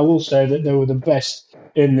 But I will say that they were the best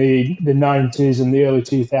in the 90s and the early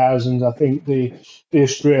 2000s. I think the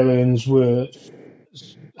Australians were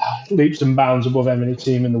leaps and bounds above any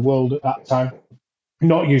team in the world at that time.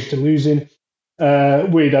 Not used to losing.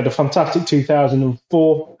 We'd had a fantastic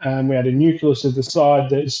 2004, and we had a nucleus of the side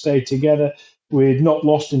that stayed together. We'd not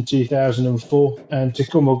lost in 2004, and to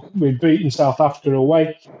come up, we'd beaten South Africa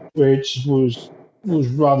away, which was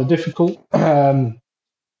rather difficult. But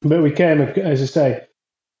we came, as I say,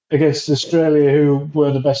 against Australia, who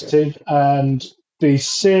were the best team, and the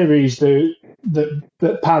series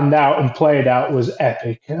that panned out and played out was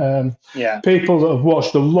epic. People that have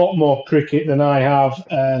watched a lot more cricket than I have,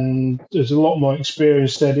 and there's a lot more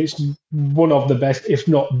experience, said it's one of the best, if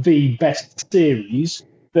not the best series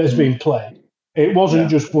that has been played. It wasn't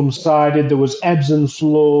just one-sided. There was ebbs and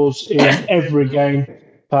flows in every game,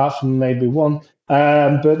 apart from maybe one.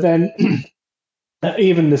 But then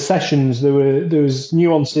even the sessions, there was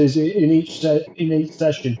nuances in each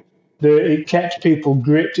session. It kept people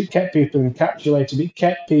gripped, it kept people encapsulated, it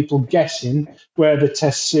kept people guessing where the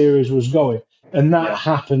Test series was going. And that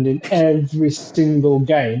happened in every single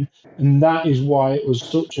game. And that is why it was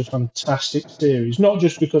such a fantastic series. Not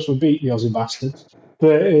just because we beat the Aussie bastards,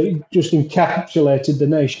 but it just encapsulated the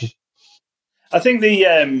nation. I think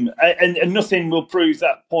and nothing will prove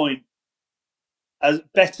that point as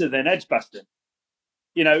better than Edgbaston.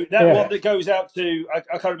 One that goes out to, I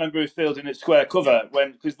can't remember who was fielding at square cover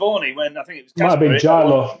because Varney, when I think it was Casper, might have been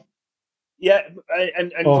Gilo. Yeah,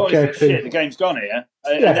 and Varney said, shit, the game's gone here.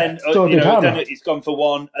 And then then it's gone for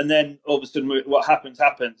one, and then all of a sudden what happens.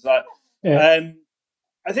 I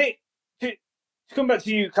think to come back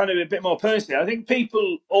to you kind of a bit more personally, I think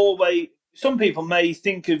some people may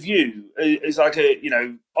think of you as like a,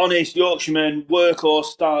 honest Yorkshireman, workhorse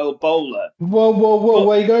style bowler. Where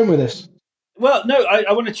are you going with this? Well, no,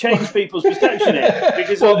 I want to change people's perception here.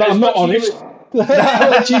 Because I'm not honest.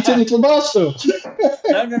 That's you to little bastard.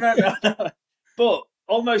 No. But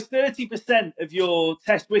almost 30% of your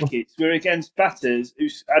test wickets were against batters who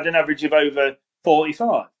had an average of over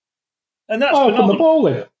 45. And that's phenomenal. Open the ball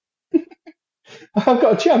in. I've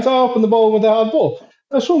got a chance. I open the ball with a hard ball.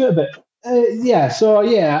 I swung it a bit. I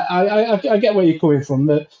get where you're coming from.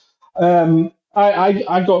 That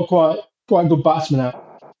I got quite good batsmen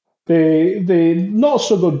out. The not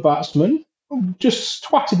so good batsmen just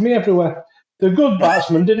twatted me everywhere. The good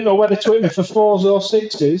batsmen didn't know whether to hit me for fours or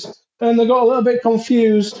sixes, and they got a little bit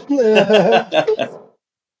confused.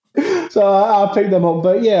 So I picked them up.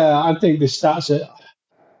 But yeah, I think the stats are.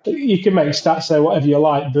 You can make stats say whatever you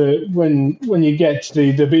like, but when you get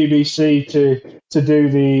the BBC to do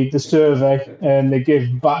the survey and they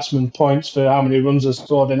give batsmen points for how many runs they've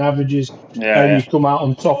scored and averages, you come out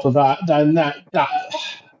on top of that, then that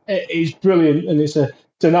is brilliant, and it's a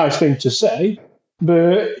nice thing to say.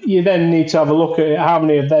 But you then need to have a look at how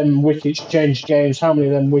many of them wickets changed games, how many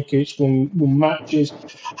of them wickets won matches,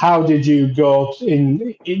 how did you go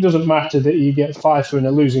in. It doesn't matter that you get 5 for in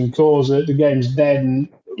a losing cause, that the game's dead. And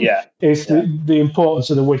it's the importance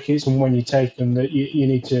of the wickets and when you take them that you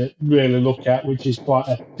need to really look at, which is quite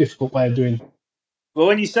a difficult way of doing it. Well,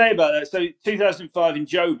 when you say about that, so 2005 in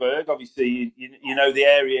Joburg, obviously you know the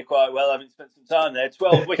area quite well, having spent some time there,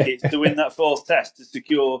 12 wickets to win that fourth test to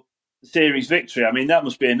secure the series victory. I mean, that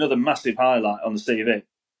must be another massive highlight on the CV.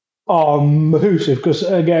 Oh, massive, because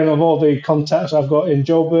again, of all the contacts I've got in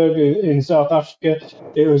Joburg, in South Africa,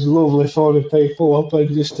 it was lovely phoning people up and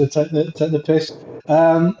just to take the piss.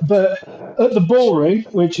 But at the Bullring,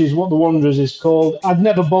 which is what the Wanderers is called, I'd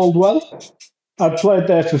never bowled well. I'd played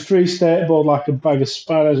there for Free State, bowled like a bag of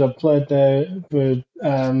spanners. I'd played there for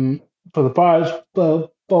the Pirates,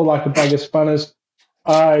 bowled like a bag of spanners.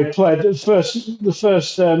 I played the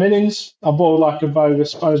first innings. I bowled like a bag of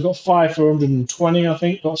spanners. Got 5 for 120, I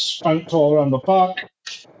think. Got spanked all around the park.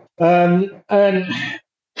 And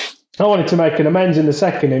I wanted to make an amends in the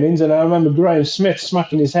second innings, and I remember Graham Smith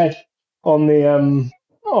smacking his head on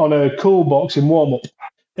a cool box in warm up,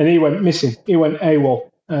 and he went missing. He went AWOL.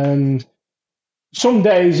 And some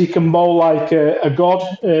days you can bowl like a god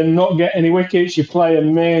and not get any wickets. You play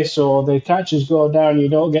and miss, or the catches go down, you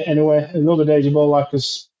don't get anywhere. And other days you bowl like a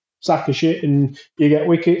sack of shit and you get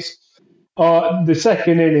wickets. The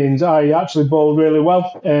second innings, I actually bowled really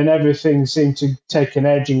well, and everything seemed to take an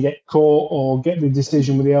edge and get caught or get the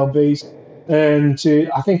decision with the LBs. And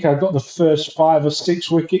I think I got the first 5 or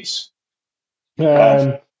 6 wickets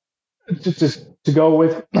to go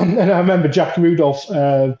with. And I remember Jack Rudolph.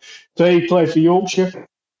 So he played for Yorkshire.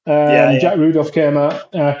 Jack Rudolph came out,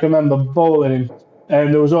 and I can remember bowling him,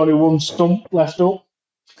 and there was only one stump left up.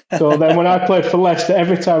 So then when I played for Leicester,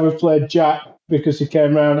 every time we played Jack, because he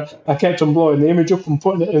came round, I kept on blowing the image up and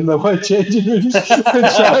putting it in the white changing rooms and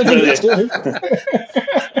signing it to him.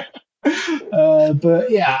 But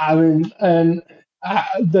yeah, I mean, and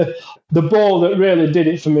the ball that really did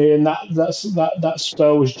it for me in that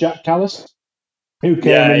spell was Jack Callis, who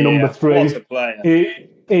came in number 3. What a player.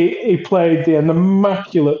 He played the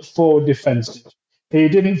immaculate forward defensive. He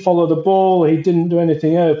didn't follow the ball. He didn't do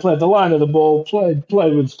anything else. He played the line of the ball, played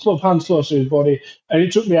with club hands close to his body, and he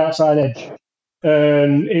took the outside edge.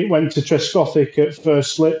 And it went to Trescothick at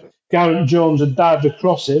first slip. Garrett Jones had dived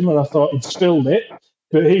across him, and I thought he'd spilled it,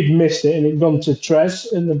 but he'd missed it, and it'd gone to Tres.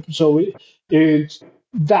 And so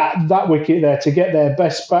that wicket there, to get their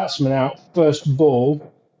best batsman out first ball,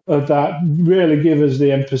 that really give us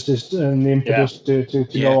the emphasis and the impetus to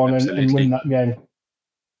go on and win that game.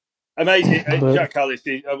 Amazing. Jack Callis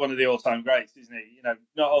is one of the all-time greats, isn't he? You know,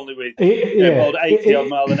 not only with bowled 80-odd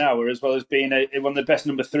mile an hour, as well as being one of the best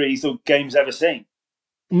number 3s the game's ever seen.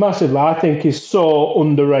 Massively. I think he's so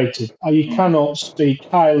underrated. You cannot speak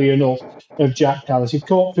highly enough of Jack Callis. He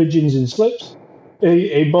caught pigeons in slips.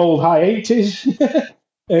 He bowled high 80s.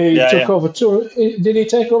 He took over did he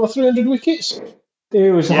take over 300 wickets? He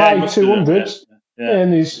was high 200s,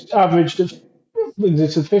 and he's averaged into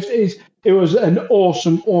the 50s. It was an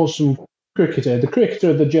awesome cricketer, the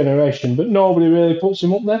cricketer of the generation, but nobody really puts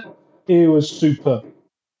him up there. He was superb.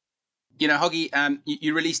 You know, Hoggy,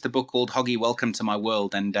 you released a book called Hoggy, Welcome to My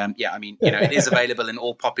World. And it is available in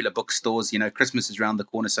all popular bookstores. You know, Christmas is around the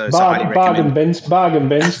corner, so I highly recommend. Bargain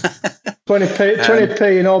bins.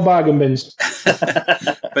 20p in all bargain bins.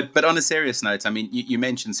 But on a serious note, I mean, you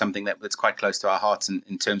mentioned something that's quite close to our hearts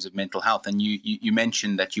in terms of mental health, and you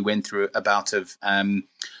mentioned that you went through a bout of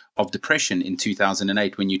depression in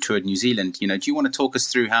 2008 when you toured New Zealand. Do you want to talk us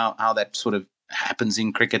through how that sort of happens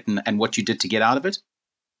in cricket and what you did to get out of it?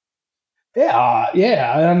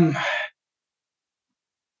 Yeah.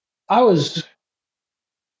 I was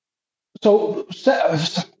so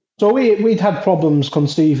we'd had problems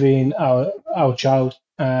conceiving our child.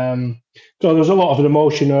 So there was a lot of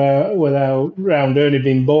emotion around Ernie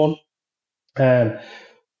being born. I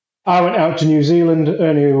went out to New Zealand.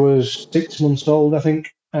 Ernie was 6 months old, I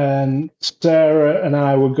think. And Sarah and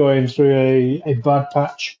I were going through a bad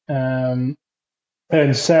patch. And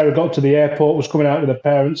Sarah got to the airport, was coming out with her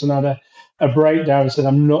parents, and had a breakdown and said,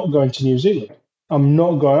 "I'm not going to New Zealand. I'm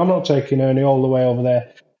not taking Ernie all the way over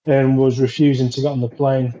there," and was refusing to get on the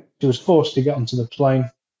plane. She was forced to get onto the plane.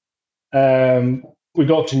 We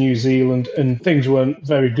got to New Zealand and things weren't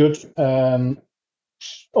very good.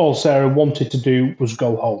 All Sarah wanted to do was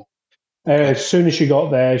go home. As soon as she got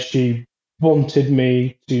there, she wanted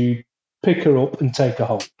me to pick her up and take her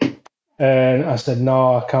home. And I said,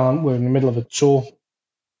 "No, I can't. We're in the middle of a tour."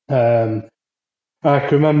 I can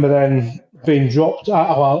remember then being dropped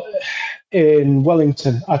in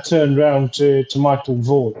Wellington. I turned round to Michael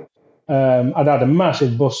Vaughan. I'd had a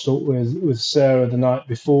massive bust up with Sarah the night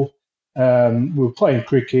before. We were playing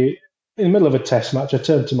cricket in the middle of a test match. I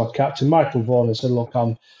turned to my captain, Michael Vaughan, and said, "Look,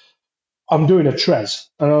 I'm doing a Trez."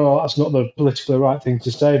 I know that's not the politically right thing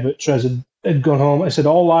to say, but Trez had gone home. I said,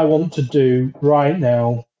 "All I want to do right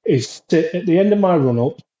now is sit at the end of my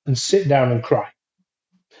run-up and sit down and cry.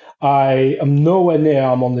 I am nowhere near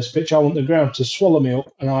I'm on this pitch. I want the ground to swallow me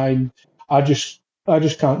up, and I just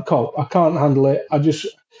can't cope. I can't handle it.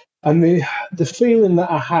 And the feeling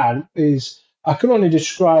that I had is, I can only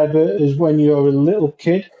describe it as when you're a little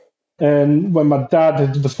kid, and when my dad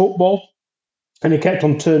had the football, and he kept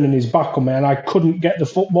on turning his back on me, and I couldn't get the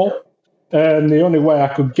football. And the only way I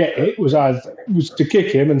could get it was to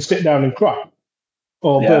kick him and sit down and cry,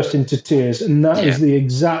 or burst into tears. And that is the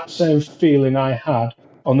exact same feeling I had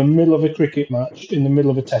on the middle of a cricket match, in the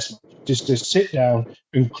middle of a test match, just to sit down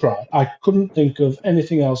and cry. I couldn't think of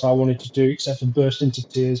anything else I wanted to do except to burst into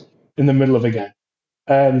tears in the middle of a game.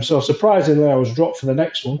 So surprisingly, I was dropped for the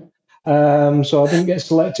next one. So I didn't get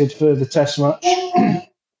selected for the test match.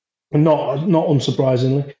 Not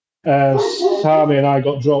unsurprisingly. Sami and I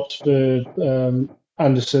got dropped for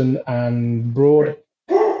Anderson and Broad.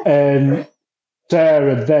 And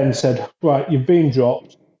Sarah then said, "Right, you've been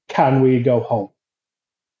dropped. Can we go home?"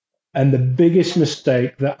 And the biggest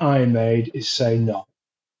mistake that I made is say no.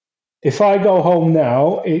 If I go home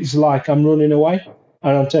now, it's like I'm running away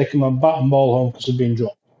and I'm taking my bat and ball home because I've been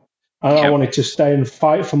dropped. And I wanted to stay and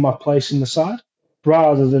fight for my place in the side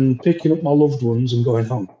rather than picking up my loved ones and going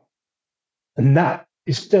home. And that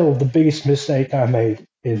is still the biggest mistake I made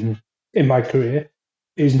in my career,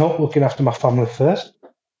 is not looking after my family first.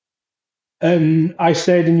 I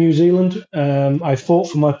stayed in New Zealand. I fought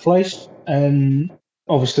for my place, and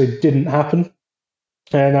obviously it didn't happen.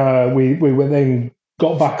 And we then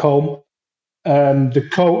got back home. The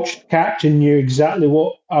coach, captain, knew exactly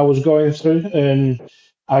what I was going through, and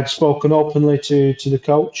I'd spoken openly to the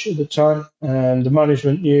coach at the time, and the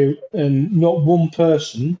management knew, and not one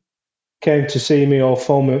person came to see me or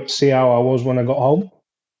phone me up to see how I was when I got home.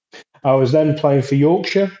 I was then playing for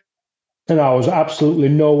Yorkshire, and I was absolutely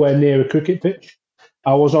nowhere near a cricket pitch.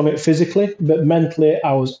 I was on it physically, but mentally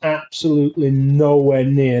I was absolutely nowhere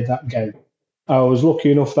near that game. I was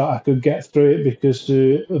lucky enough that I could get through it because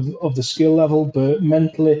of the skill level, but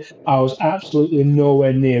mentally I was absolutely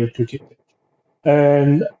nowhere near a cricket pitch.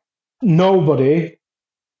 And nobody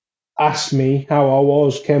asked me how I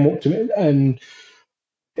was, came up to me, and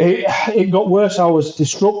it got worse. I was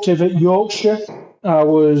disruptive at Yorkshire. I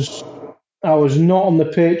was not on the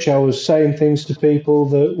pitch. I was saying things to people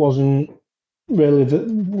that wasn't really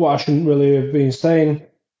what I shouldn't really have been saying.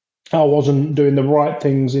 I wasn't doing the right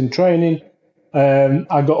things in training.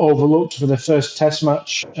 I got overlooked for the first test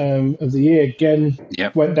match of the year again.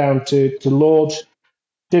 Went down to Lords.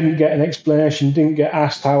 Didn't get an explanation. Didn't get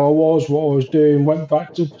asked how I was, what I was doing. Went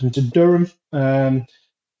back to Durham.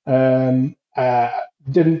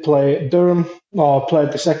 Didn't play at Durham, or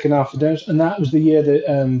played the second half of Durham, and that was the year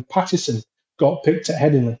that Pattison got picked at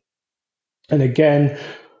Headingley. And again,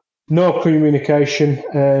 no communication.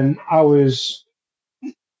 I was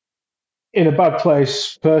in a bad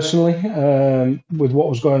place personally with what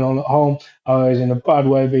was going on at home. I was in a bad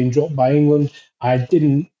way being dropped by England. I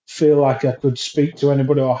didn't feel like I could speak to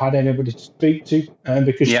anybody or had anybody to speak to,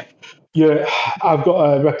 because I've got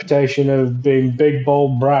a reputation of being big,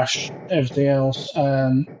 bold, brash, everything else.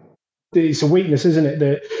 It's a weakness, isn't it,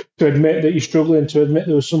 that to admit that you're struggling, to admit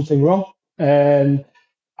there was something wrong. And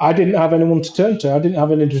I didn't have anyone to turn to. I didn't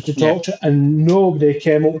have anyone to talk to, and nobody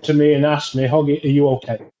came up to me and asked me, "Hoggy, are you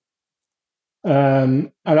okay?"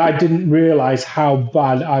 And I didn't realise how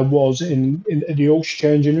bad I was in the Yorkshire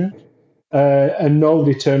changing room. And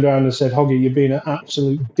nobody turned around and said, "Hoggy, you're being an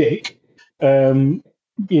absolute dick.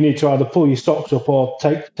 You need to either pull your socks up or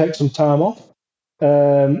take some time off."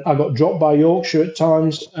 I got dropped by Yorkshire at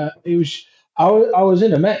times. I was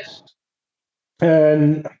in a mess,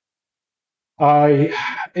 and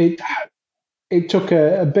it took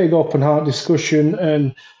a big open heart discussion,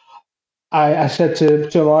 and I said to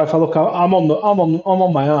my wife, "Look, I'm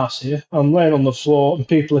on my ass here. I'm laying on the floor, and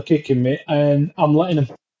people are kicking me, and I'm letting them,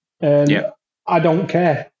 and I don't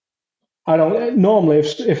care. I don't normally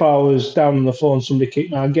if I was down on the floor and somebody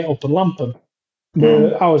kicked me, I'd get up and lamp them.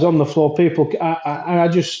 But I was on the floor, people, I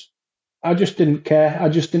just didn't care. I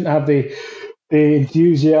just didn't have the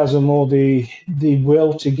enthusiasm or the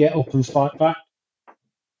will to get up and fight back.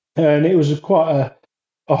 And it was quite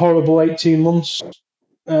a horrible 18 months.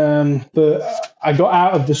 But I got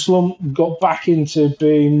out of the slump, got back into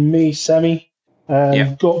being me, Semi,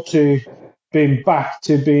 got to being back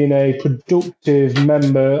to being a productive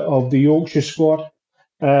member of the Yorkshire squad.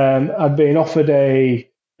 I'd been offered a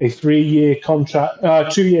 3-year contract,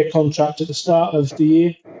 2-year contract at the start of the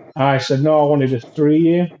year. I said no, I wanted a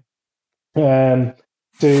 3-year.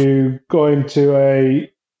 To go into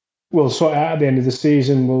we'll sort it out at the end of the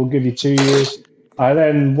season, we'll give you 2 years. I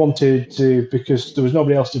then wanted to, because there was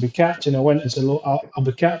nobody else to be captain, I went and said, look, I'll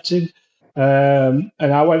be captain. And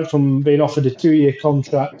I went from being offered a 2-year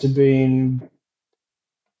contract to being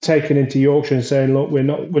taken into Yorkshire and saying, look, we're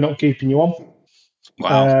not keeping you on.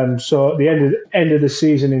 Wow. So at the end of the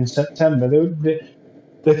season in September,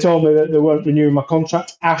 they told me that they weren't renewing my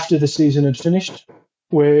contract after the season had finished,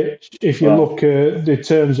 which, if you look at the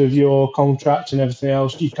terms of your contract and everything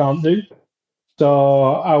else, you can't do.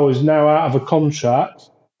 So I was now out of a contract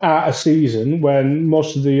at a season when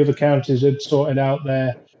most of the other counties had sorted out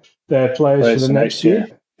their players for the next year.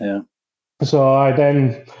 Yeah. So I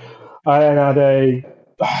then had a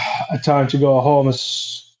time to go home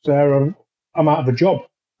as Sarah, I'm out of a job.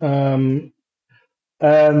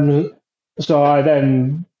 So I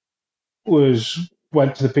then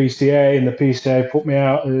went to the PCA, and the PCA put me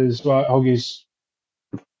out as right. Hoggy's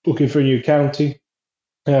looking for a new county,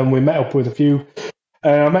 and we met up with a few.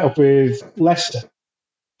 I met up with Leicester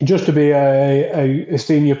just to be a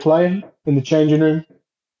senior player in the changing room.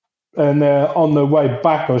 And on the way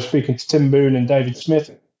back, I was speaking to Tim Boone and David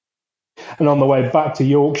Smith. And on the way back to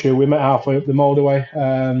Yorkshire, we met halfway up the motorway.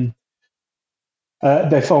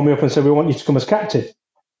 They phoned me up and said, "We want you to come as captain."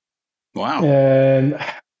 Wow. And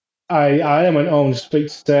I then went home to speak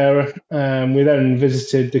to Sarah. We then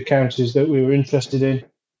visited the counties that we were interested in.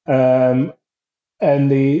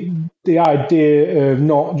 And the idea of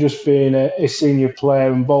not just being a senior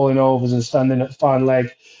player and bowling overs and standing at fine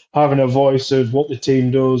leg, having a voice of what the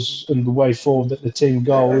team does and the way forward that the team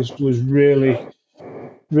goes was really,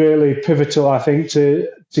 really pivotal, I think, to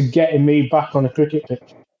getting me back on a cricket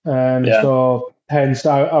pitch. So hence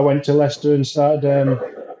I went to Leicester and started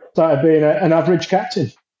being an average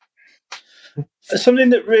captain. Something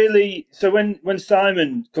that really, so when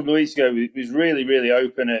Simon a couple of weeks ago was really, really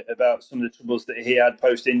open about some of the troubles that he had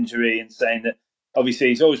post injury, and saying that obviously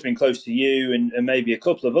he's always been close to you and maybe a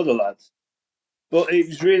couple of other lads. But it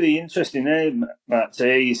was really interesting there, Matt, to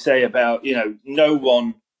hear you say about, no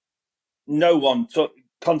one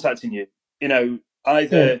contacting you.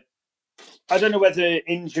 Either I don't know whether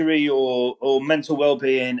injury or mental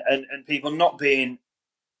well-being and people not being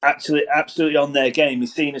actually absolutely on their game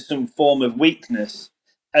is seen as some form of weakness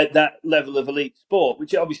at that level of elite sport,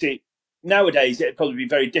 which obviously nowadays it'd probably be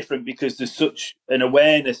very different because there's such an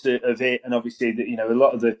awareness of it, and obviously that a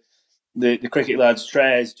lot of the cricket lads,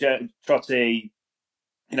 Trez, Trotty,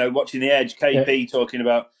 watching the Edge, KP talking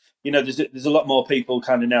about, there's a lot more people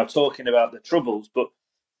kind of now talking about the troubles, but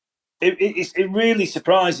it really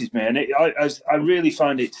surprises me, and I really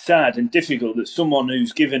find it sad and difficult that someone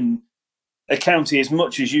who's given a county as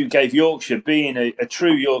much as you gave Yorkshire, being a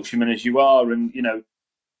true Yorkshireman as you are, and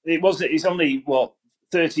it's only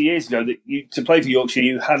 30 years ago that to play for Yorkshire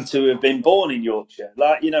you had to have been born in Yorkshire.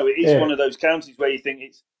 It is one of those counties where you think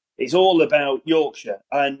it's all about Yorkshire,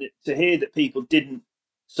 and to hear that people didn't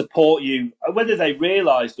support you, whether they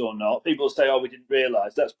realised or not, people say, "Oh, we didn't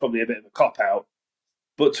realise." That's probably a bit of a cop out.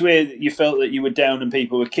 But to hear that you felt that you were down and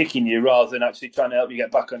people were kicking you rather than actually trying to help you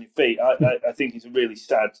get back on your feet, I think it's a really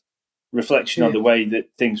sad reflection on the way that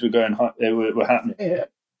things were going were happening. Yeah.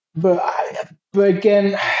 But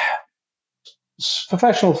again,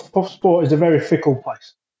 professional sport is a very fickle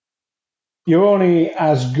place. You're only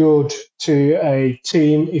as good to a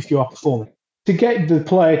team if you are performing. To get the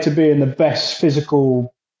player to be in the best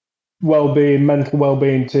physical well-being, mental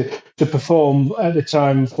well-being to perform at the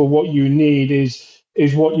time for what you need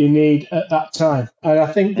is what you need at that time. And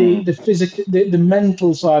I think the physical, the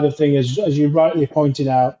mental side of things, as you rightly pointed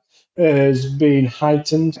out, has been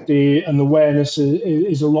heightened. And the awareness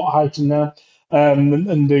is a lot heightened now.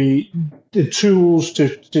 And the tools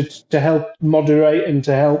to help moderate and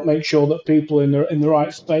to help make sure that people in the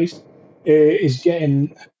right space is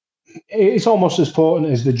getting. It's almost as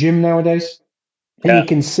important as the gym nowadays. And you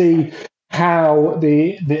can see how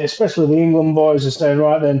especially the England boys are saying,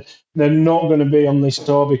 right, then they're not going to be on this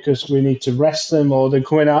tour because we need to rest them, or they're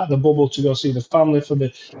coming out of the bubble to go see the family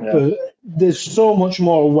there's so much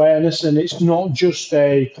more awareness, and it's not just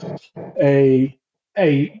a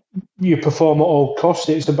you perform at all costs.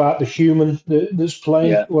 It's about the human that's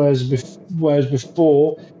playing. Yeah. Whereas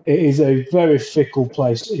before, it is a very fickle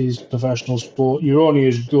place. It is professional sport. You're only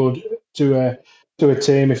as good to a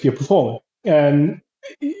team if you're performing, and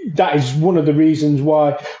that is one of the reasons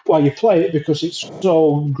why you play it, because it's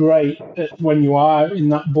so great when you are in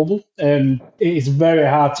that bubble, and it is very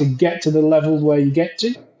hard to get to the level where you get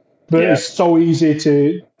to, but it's so easy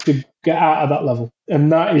to get out of that level,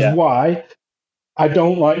 and that is why I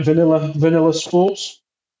don't like vanilla sports,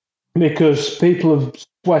 because people have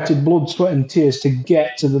sweated blood, sweat and tears to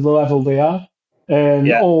get to the level they are,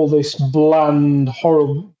 and all this bland,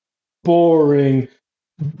 horrible, boring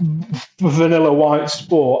vanilla white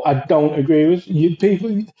sport I don't agree with.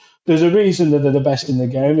 There's a reason that they're the best in the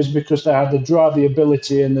game, is because they have the drive, the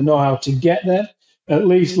ability, and they know how to get there. At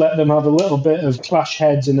least let them have a little bit of clash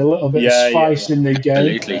heads and a little bit of spice in the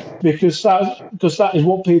game. Absolutely. Because that is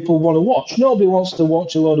what people want to watch. Nobody wants to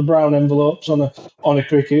watch a load of brown envelopes on a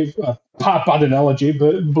cricket. Bad analogy,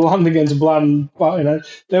 but bland against bland.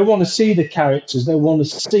 They want to see the characters. They want to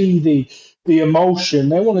see the emotion.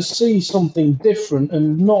 They want to see something different,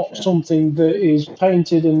 and not something that is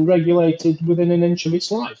painted and regulated within an inch of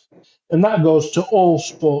its life. And that goes to all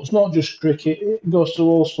sports, not just cricket. It goes to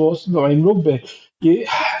all sports. In rugby, you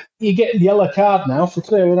get the yellow card now for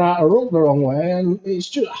clearing out a ruck the wrong way, and it's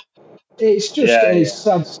just a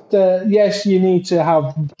sad. Yes, you need to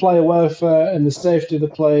have player welfare and the safety of the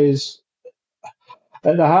players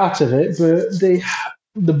at the heart of it, but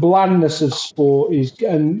the blandness of sport is,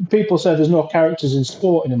 and people say there's no characters in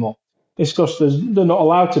sport anymore. It's because they're not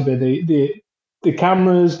allowed to be. The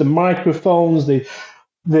cameras, the microphones, the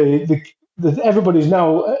everybody's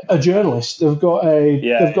now a journalist. They've got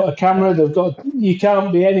a camera. You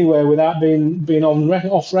can't be anywhere without being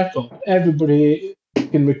off record. Everybody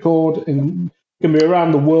can record and can be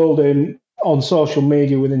around the world on social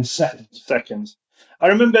media within seconds. I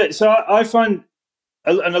remember. So I find,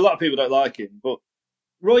 and a lot of people don't like him, but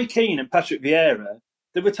Roy Keane and Patrick Vieira,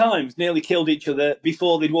 there were times nearly killed each other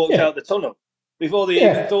before they'd walked out the tunnel, before they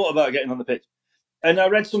even thought about getting on the pitch. And I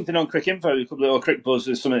read something on Cricinfo or Crick Buzz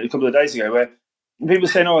or something a couple of days ago, where people were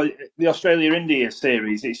saying, the Australia-India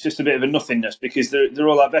series, it's just a bit of a nothingness because they're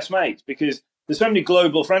all like best mates, because there's so many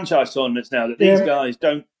global franchise tournaments now that these guys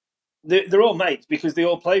don't. They're all mates because they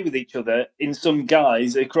all play with each other in some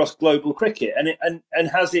guise across global cricket, and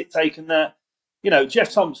has it taken that?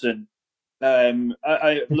 Jeff Thompson.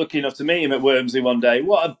 I lucky enough to meet him at Wormsley one day.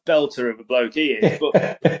 What a belter of a bloke he is!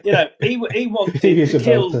 But he wanted to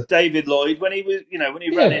kill David Lloyd when he was, when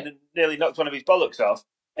he ran in and nearly knocked one of his bollocks off.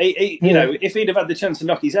 If he'd have had the chance to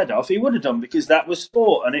knock his head off, he would have done, because that was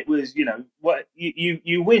sport, and it was, what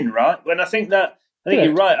you win, right? And I think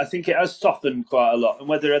you're right. I think it has softened quite a lot, and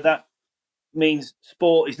whether that means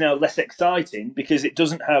sport is now less exciting because it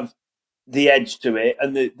doesn't have the edge to it,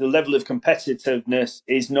 and the level of competitiveness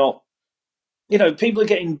is not. People are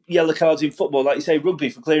getting yellow cards in football, like you say, rugby,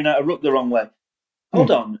 for clearing out a ruck the wrong way. Hold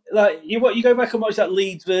on, like you go back and watch that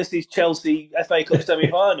Leeds versus Chelsea FA Cup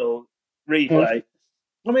semi-final replay.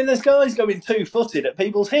 I mean, there's guys going 2-footed at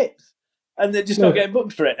people's hips, and they're just not getting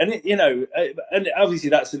booked for it. And and obviously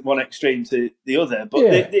that's one extreme to the other, but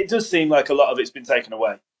it does seem like a lot of it's been taken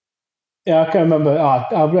away. Yeah, I can remember.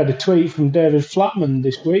 I read a tweet from David Flatman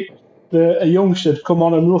this week that a youngster had come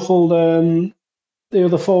on and ruffled the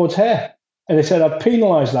other forward's hair. And they said, I'd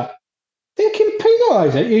penalise that. They can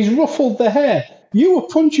penalise it. He's ruffled the hair. You were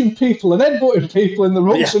punching people and headbutting people in the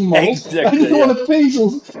rucks and malls, and you want to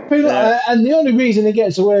penalise. And the only reason he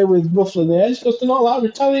gets away with ruffling the hair is because they're not allowed to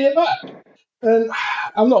retaliate back. And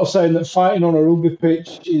I'm not saying that fighting on a rugby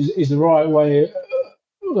pitch is the right way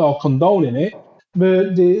or condoning it,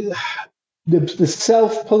 but the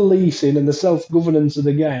self-policing and the self-governance of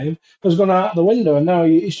the game has gone out the window, and now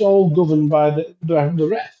it's all governed by the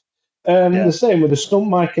ref. The same with the stump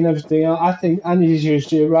mic and everything. I think Andy's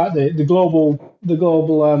used it right. The global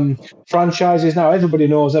franchises now, everybody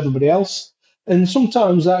knows everybody else, and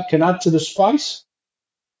sometimes that can add to the spice.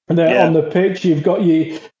 And then on the pitch, you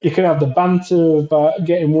can have the banter about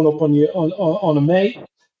getting one up on a mate,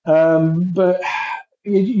 but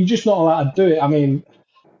you're just not allowed to do it. I mean,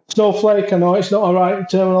 snowflake. I know it's not the right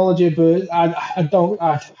terminology, but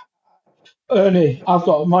Ernie,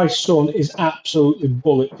 my son is absolutely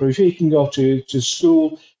bulletproof. He can go to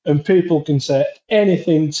school and people can say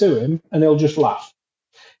anything to him and he'll just laugh.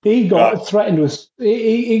 He got threatened with,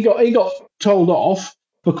 he got told off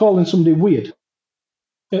for calling somebody weird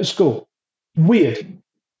at school. Weird.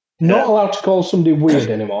 Not allowed to call somebody weird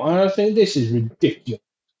anymore. And I think this is ridiculous.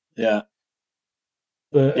 Yeah.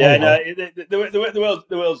 But anyway. No, the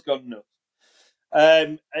world's gone nuts.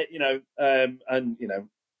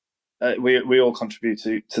 We all contribute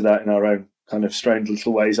to that in our own kind of strange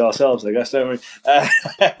little ways ourselves, I guess, don't we?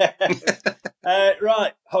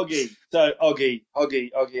 Right, Hoggy. So, Hoggy. I'm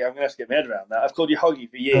going to have to get my head around that. I've called you Hoggy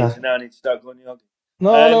for years, and now I need to start calling you Hoggy.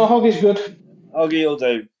 No, Hoggy's good. Hoggy will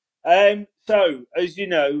do. So, as you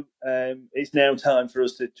know, it's now time for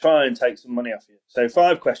us to try and take some money off you. So,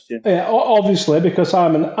 5 questions. Yeah, obviously, because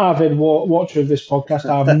I'm an avid watcher of this podcast,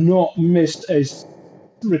 I have not missed a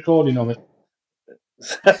recording of it.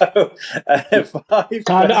 So, 5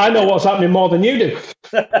 I know what's happening more than you do.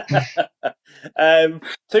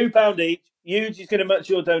 £2 each. Huge is going to match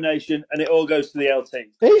your donation, and it all goes to the LT.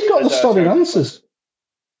 He's got the solid answers.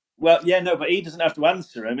 Well, yeah, no, but he doesn't have to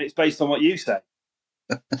answer them. It's based on what you say.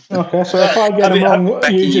 Okay, so if I get them wrong,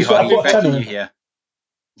 you just got to put a tenner in. Here.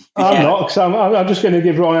 I'm not, because I'm just going to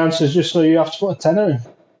give wrong answers just so you have to put a tenner in.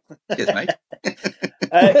 Yes, mate.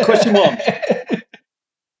 Question 1.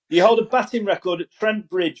 You hold a batting record at Trent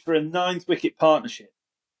Bridge for a 9th wicket partnership.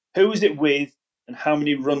 Who was it with, and how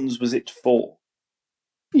many runs was it for?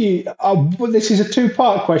 This is a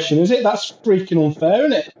 2-part question, is it? That's freaking unfair,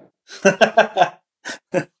 isn't it?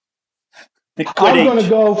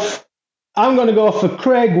 I'm going to go for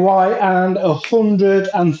Craig White and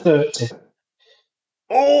 130.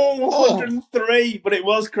 Oh, 103, but it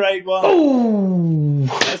was Craig White. Oh,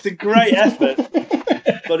 that's a great effort,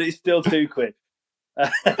 but it's still £2.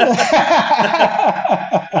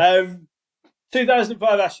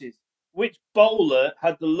 2005 Ashes. Which bowler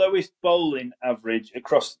had the lowest bowling average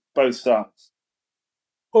across both sides?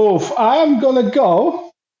 I'm going to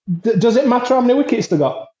go. Does it matter how many wickets they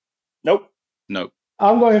got? Nope.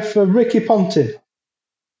 I'm going for Ricky Ponting.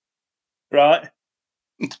 Right.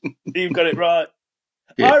 You've got it right.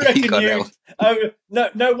 Yeah, I reckon you.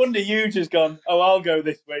 No wonder you just gone. I'll go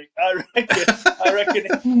this week. I reckon.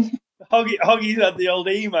 Hoggy's had the old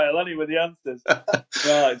email, hasn't he, with the answers?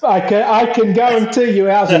 Right. I can guarantee you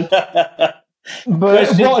he hasn't.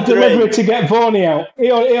 But what a delivery to get Varney out.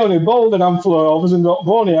 He only bowled an handful of overs and got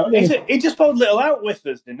Varney out. He just bowled little out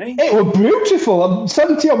whiffers, didn't he? It was beautiful.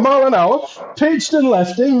 70 mile an hour, pitched and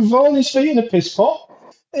left him. Varney's feet in a piss pot.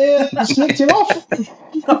 Slicked him off.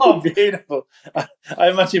 Oh, beautiful. I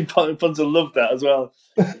imagine Punter loved that as well.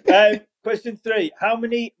 Question 3. How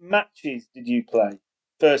many matches did you play?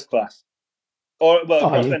 First class, or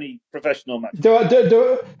across any professional match. Do I get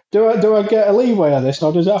a leeway on this,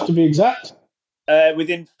 or does it have to be exact?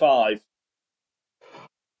 Within 5.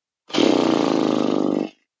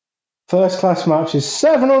 First class matches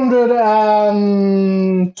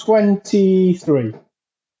 723.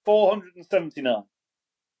 479.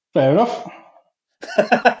 Fair enough.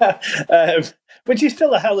 Which is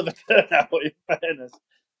still a hell of a turnout, in fairness.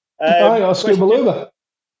 I got a scuba luba.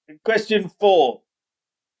 Question 4.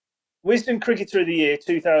 Wisden Cricketer of the Year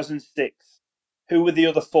 2006. Who were the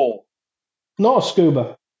other 4? Not a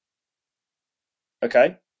scuba.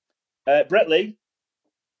 Okay. Brett Lee.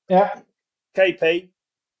 Yeah. KP.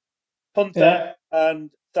 Punter. And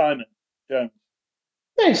Simon Jones.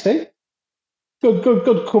 Thanks, Steve.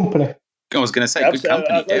 Good company. I was going to say good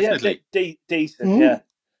company, definitely. Yeah, decent, yeah.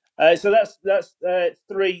 So that's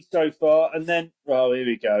 3 so far, and then here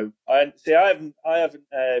we go. I haven't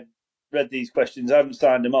read these questions. I haven't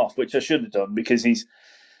signed them off, which I should have done because he's.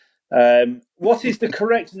 What is the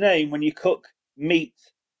correct name when you cook meat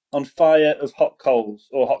on fire of hot coals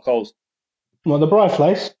or hot coals? Well, the braai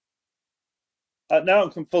vlees. Now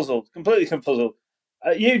I'm completely confuzzled.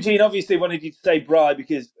 Eugene obviously wanted you to say braai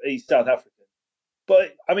because he's South African,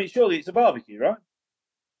 but I mean, surely it's a barbecue, right?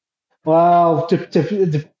 Well,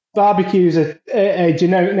 the barbecue is a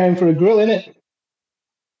generic name for a grill, isn't it?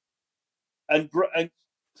 And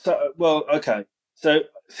so, well, okay. So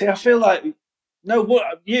See, I feel like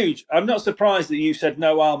huge. I'm not surprised that you said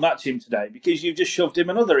no. I'll match him today because you've just shoved him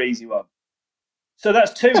another easy one. So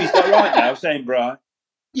that's 2 he's got right now. Saying Brian.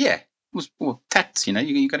 Yeah, well, tats.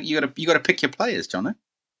 You got to pick your players, Jono.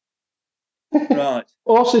 Right.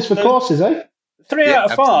 Horses for courses, eh? 3 Yeah,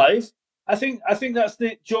 out of 5. I think that's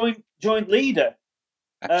the joint leader.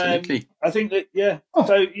 Absolutely. I think that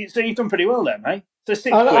So you've done pretty well then, mate. So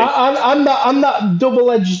 6 And, quid. and that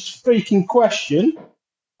double-edged freaking question.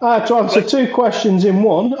 I had to answer 2 questions in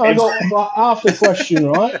one. I got about half the question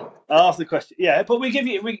right. Half the question, yeah. But we give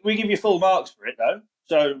you full marks for it though.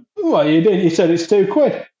 So well, you did. You said it's 2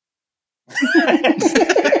 quid.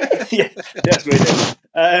 Yes, we did.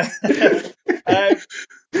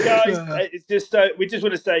 Guys, it's just we just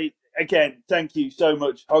want to say again, thank you so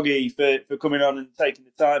much, Hoggy, for coming on and taking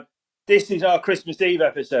the time. This is our Christmas Eve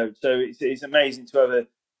episode, so it's amazing to have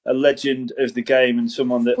a legend of the game and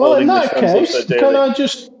someone that all in English that fans love case, so dearly. can I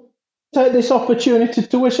just take this opportunity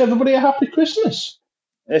to wish everybody a happy Christmas?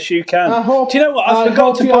 Yes, you can. Do you know what? I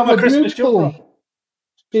forgot to put my Christmas jumper on.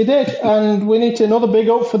 You did, and we need another big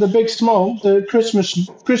up for the Big Smoke, the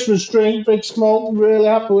Christmas drink, Big Smoke. Really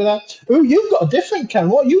happy with that. Oh, you've got a different can.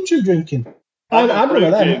 What are you two drinking? I had one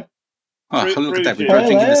of them. Oh, look at that! We're both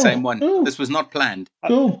drinking the same one. Ooh. This was not planned.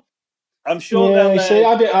 Cool. I'm sure. Yeah, see,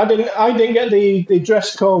 I didn't get the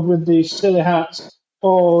dress code with the silly hats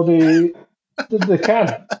or the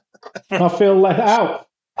can. I feel let out,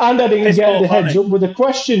 and I didn't get the heads up with the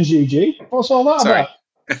questions. UG, what's all that about?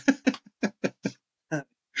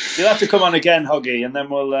 You'll have to come on again, Hoggy, and then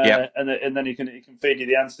we'll and then he can feed you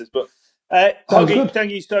the answers. But Hoggy,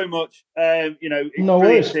 thank you so much. It's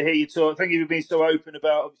brilliant to hear you talk. Thank you for being so open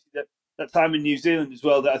about obviously that time in New Zealand as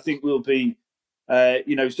well. That I think will be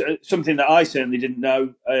something that I certainly didn't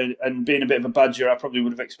know, and being a bit of a badger, I probably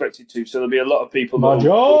would have expected to. So there'll be a lot of people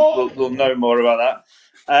that will know more about that,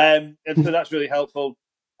 and so that's really helpful.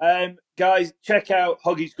 Guys, check out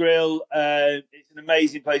Hoggy's Grill. It's an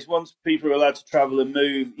amazing place. Once people are allowed to travel and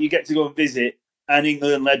move, you get to go and visit an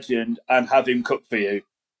England legend and have him cook for you.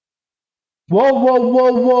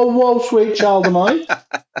 Whoa, sweet child of mine.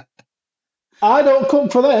 I don't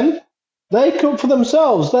cook for them. They cook for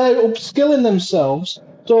themselves. They're upskilling themselves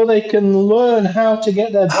so they can learn how to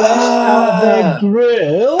get their best out of their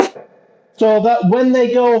grill, so that when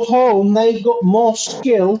they go home, they've got more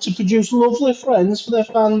skill to produce lovely friends for their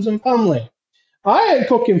fans and family. I ain't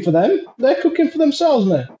cooking for them. They're cooking for themselves,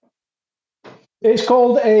 mate. It's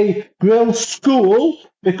called a grill school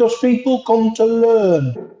because people come to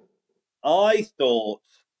learn. I thought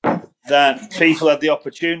that people had the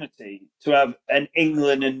opportunity to have an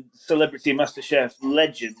England and Celebrity MasterChef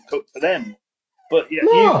legend cook for them. But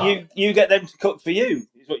you get them to cook for you,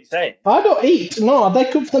 is what you're saying. I don't eat. No, they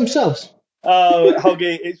cook for themselves. Oh,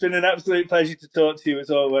 Hoggy, it's been an absolute pleasure to talk to you as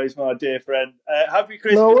always, my dear friend. Happy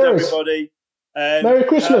Christmas, everybody. Merry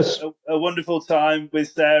Christmas. Have a wonderful time with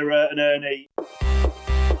Sarah and Ernie.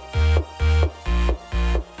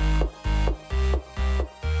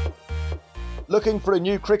 Looking for a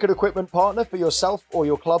new cricket equipment partner for yourself or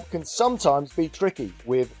your club can sometimes be tricky.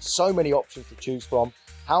 With so many options to choose from,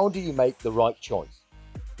 how do you make the right choice?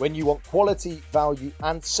 When you want quality, value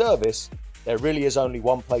and service, there really is only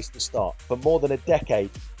one place to start. For more than a decade,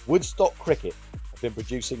 Woodstock Cricket have been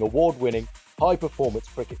producing award-winning, high-performance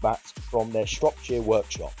cricket bats from their Shropshire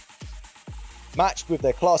workshop. Matched with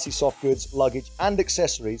their classy soft goods, luggage and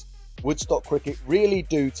accessories, Woodstock Cricket really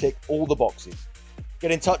do tick all the boxes.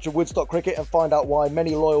 Get in touch with Woodstock Cricket and find out why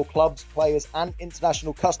many loyal clubs, players and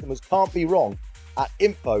international customers can't be wrong at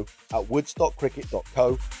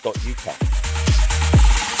info@woodstockcricket.co.uk.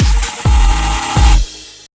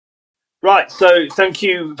 Right, so thank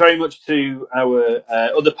you very much to our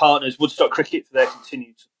other partners, Woodstock Cricket, for their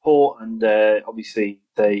continued support, and obviously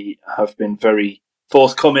they have been very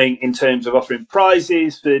forthcoming in terms of offering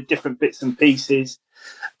prizes for different bits and pieces.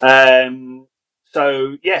 So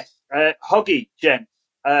yes, Hoggy, Jen.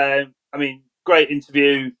 Great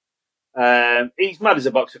interview. He's mad as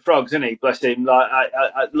a box of frogs, isn't he? Bless him.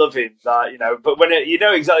 I love him. But when you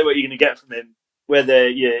know exactly what you're going to get from him, whether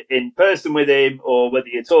you're in person with him or whether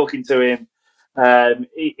you're talking to him,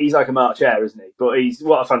 he's like a March hare, isn't he? But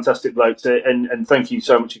what a fantastic bloke. And thank you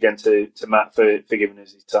so much again to Matt for giving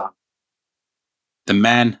us his time. The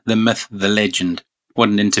man, the myth, the legend. What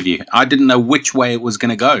an interview! I didn't know which way it was going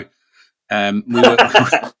to go.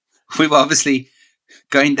 We were obviously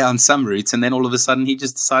going down some routes, and then all of a sudden he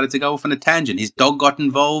just decided to go off on a tangent. His dog got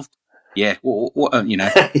involved. Yeah, what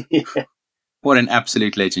an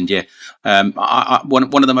absolute legend. Yeah, one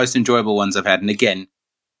of the most enjoyable ones I've had. And again,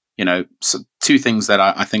 so two things that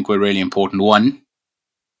I think were really important. One,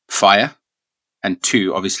 fire. and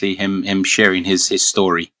two, obviously him sharing his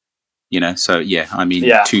story. So yeah, I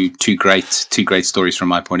mean, two great stories from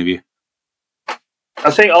my point of view. I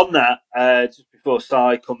think on that, just before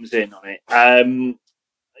Si comes in on it,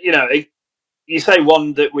 you say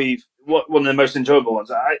one that one of the most enjoyable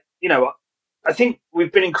ones. I think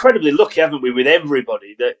we've been incredibly lucky, haven't we, with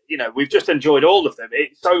everybody that, we've just enjoyed all of them.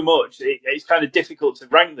 It's so much. It's kind of difficult to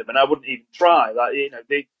rank them, and I wouldn't even try.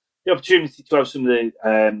 The opportunity to have some of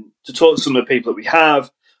the, to talk to some of the people that we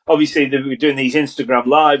have. Obviously, we're doing these Instagram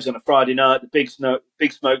lives on a Friday night, the Big Smoke,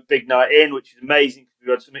 Big Night In, which is amazing. We've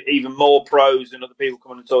had some even more pros and other people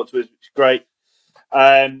coming and talk to us, which is great.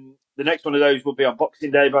 The next one of those will be on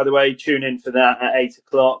Boxing Day, by the way. Tune in for that at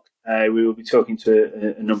 8:00. We will be talking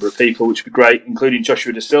to a number of people, which would be great, including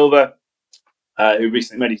Joshua Da Silva, who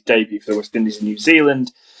recently made his debut for the West Indies and New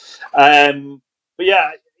Zealand. But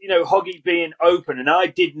yeah, Hoggy being open, and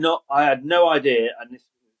I had no idea, and this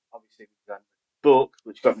obviously was a book,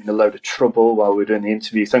 which got me in a load of trouble while we were doing the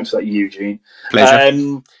interview. Thanks for that, Eugene.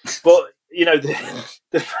 Pleasure. But,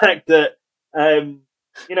 the fact that,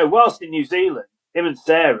 whilst in New Zealand, him and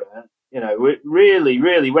Sarah, really,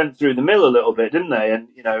 really went through the mill a little bit, didn't they? And,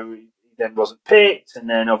 he then wasn't picked, and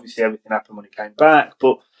then obviously everything happened when he came back.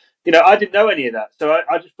 But, I didn't know any of that. So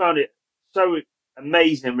I just found it so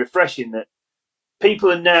amazing and refreshing that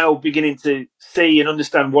people are now beginning to see and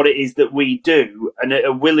understand what it is that we do, and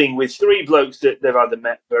are willing, with three blokes that they've either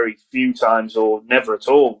met very few times or never at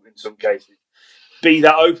all in some cases, be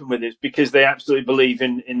that open with us because they absolutely believe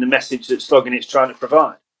in the message that Slogging It's trying to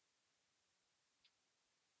provide.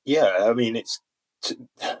 Yeah, I mean, it's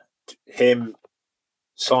him,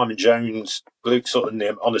 Simon Jones, Luke Sutton.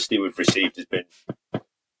 The honesty we've received has been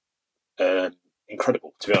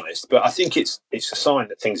incredible, to be honest. But I think it's a sign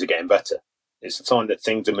that things are getting better. It's a sign that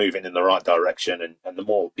things are moving in the right direction, and the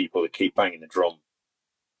more people that keep banging the drum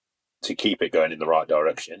to keep it going in the right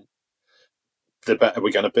direction, the better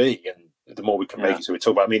we're going to be, and the more we can make it. So we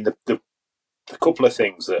talk about. I mean, the couple of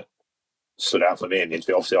things that stood out for me in the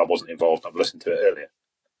interview. Obviously, I wasn't involved. I've listened to it earlier.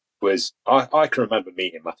 Was I can remember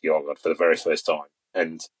meeting Matthew Ogard for the very first time,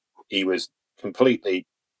 and he was completely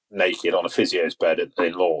naked on a physio's bed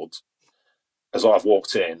in Lords. As I've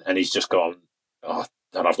walked in, and he's just gone, and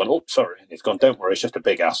I've gone, oh, sorry. And he's gone, don't worry, it's just a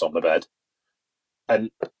big ass on the bed.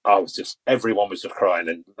 And everyone was just crying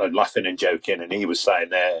and laughing and joking, and he was saying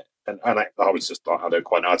there, and I was just like, I don't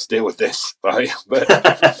quite know how to deal with this, right?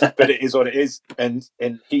 but it is what it is. And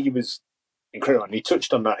he was incredible, and he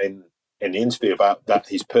touched on that in the interview about that,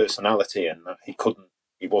 his personality, and that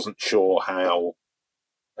he wasn't sure how,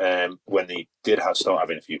 when he did start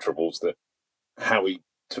having a few troubles, that how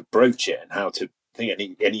to broach it and how to think.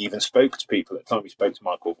 And he even spoke to people at the time. He spoke to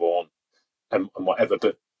Michael Vaughan and whatever,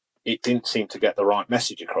 but it didn't seem to get the right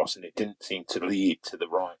message across, and it didn't seem to lead to the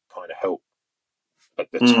right kind of help at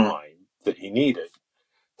the time that he needed.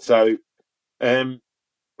 So I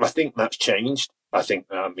think that's changed. I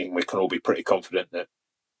mean, we can all be pretty confident that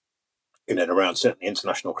in and around certainly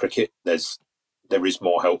international cricket, there is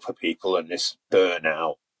more help for people, and this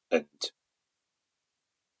burnout, and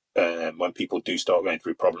when people do start going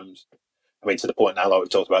through problems. I mean, to the point now, like we've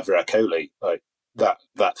talked about Virat Kohli, like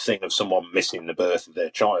that thing of someone missing the birth of their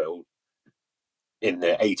child in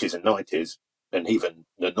their 80s and 90s, and even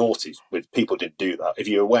the noughties, with people didn't do that. If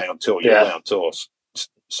you're away on tour, you're away on tour.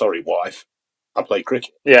 Sorry, wife, I play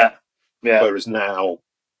cricket. Yeah. Whereas now,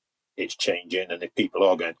 it's changing, and if people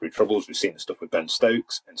are going through troubles, we've seen the stuff with Ben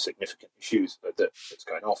Stokes and significant issues that's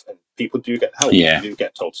going off, and people do get help. Yeah. They do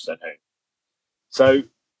get told to send home. So,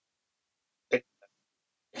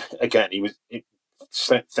 again,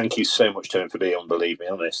 thank you so much to him for being unbelievably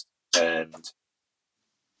honest.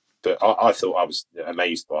 But I thought I was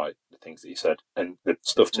amazed by the things that he said, and the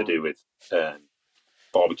stuff to do with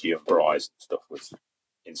barbecue and braais and stuff was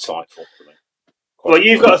insightful for me. Well,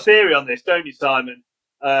 you've got a theory on this, don't you, Simon?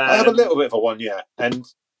 I have a little bit of a one, yeah. And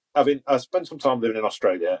I spent some time living in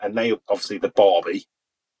Australia, and they obviously the Barbie,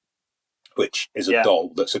 which is a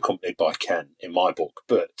doll that's accompanied by Ken in my book.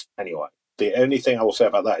 But anyway, the only thing I will say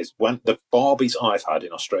about that is when the Barbies I've had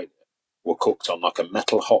in Australia were cooked on like a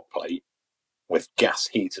metal hot plate with gas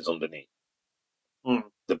heaters underneath.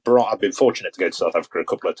 I've been fortunate to go to South Africa a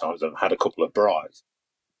couple of times and had a couple of braais,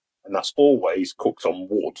 and that's always cooked on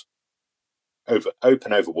wood,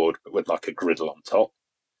 open over wood, but with like a griddle on top.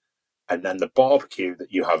 And then the barbecue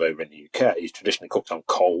that you have over in the UK is traditionally cooked on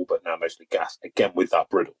coal, but now mostly gas, again with that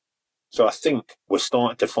griddle. So I think we're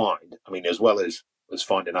starting to find, I mean, as well as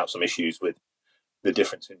finding out some issues with the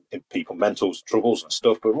difference in people, mental troubles and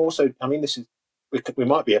stuff, but also, I mean, we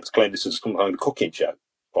might be able to claim this as some kind of cooking show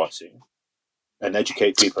quite soon and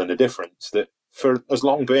educate people in the difference that has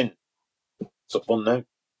long been It's a fun now.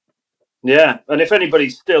 Yeah, and if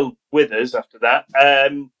anybody's still with us after that,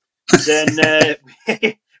 then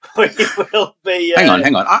we will be. Hang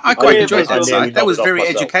on. I quite three of enjoyed us that will side. be- That was nodded off very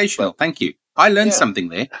myself, educational. but- Thank you. I learned Yeah. something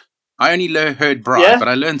there. I only heard Bri, Yeah? but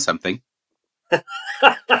I learned something. Yeah,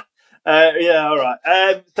 all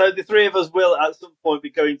right. So the three of us will at some point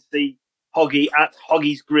be going to see Hoggy at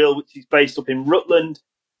Hoggy's Grill, which is based up in Rutland,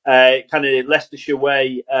 kind of Leicestershire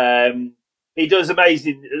way. He does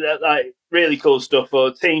amazing, like really cool stuff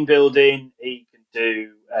for team building. He can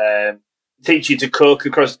do teach you to cook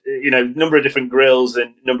across, number of different grills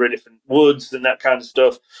and number of different woods and that kind of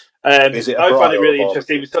stuff. Is it a I braai find it or a really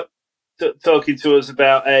barbecue? interesting. He was talking to us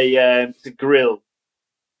about a grill.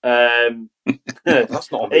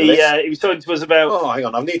 That's not on the list. He was talking to us about. Oh, hang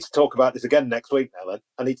on. I need to talk about this again next week now, then.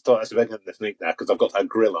 I need to talk about this again this week now because I've got that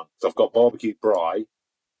grill on. So I've got barbecue braai,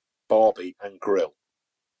 Barbie, and grill.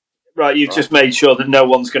 Right, you've just made sure that no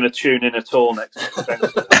one's going to tune in at all next week.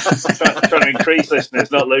 trying to increase listeners,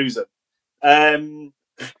 not lose them. I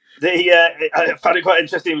found it quite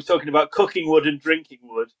interesting. He was talking about cooking wood and drinking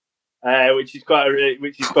wood, which is quite a Great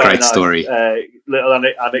nice story. Little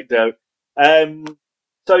anecdote.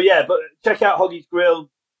 So yeah, but check out Hoggy's Grill.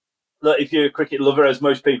 Look, if you're a cricket lover, as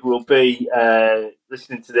most people will be,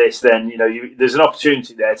 listening to this, then there's an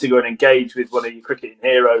opportunity there to go and engage with one of your cricketing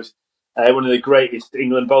heroes, one of the greatest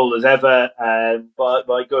England bowlers ever,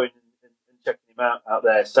 by going and checking him out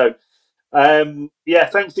there. So,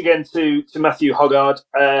 thanks again to Matthew Hoggard.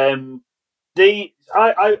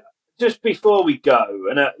 I just before we go,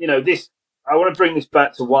 and this, I want to bring this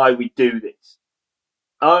back to why we do this.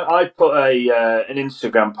 I put an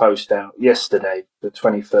Instagram post out yesterday, the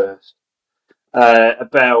 21st,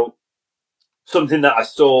 about something that I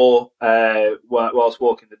saw whilst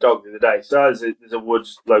walking the dog the other day. So there's a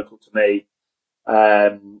woods local to me,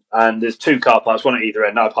 and there's two car parks, one at either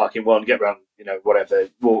end. I park in one, get around, whatever,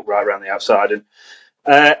 walk right around the outside, and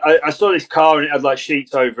I saw this car and it had like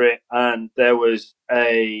sheets over it, and there was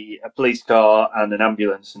a police car and an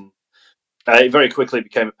ambulance, and it very quickly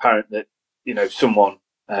became apparent that someone.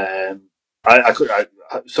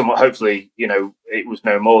 Somewhat, hopefully, it was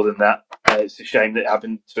no more than that. It's a shame that it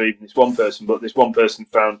happened to even this one person, but this one person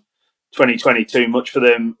found 2020 too much for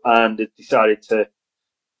them and had decided that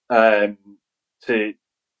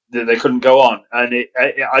they couldn't go on. And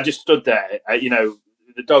I just stood there,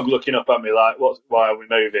 the dog looking up at me like, why are we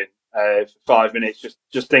moving? For 5 minutes,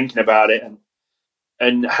 just thinking about it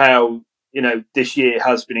and how, this year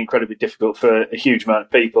has been incredibly difficult for a huge amount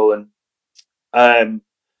of people. And,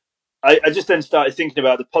 I just then started thinking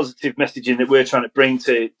about the positive messaging that we're trying to bring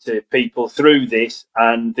to people through this,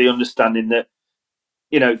 and the understanding that,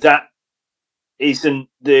 that isn't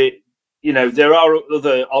there are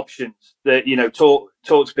other options that, talk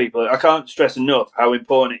to people. I can't stress enough how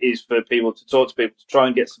important it is for people to talk to people, to try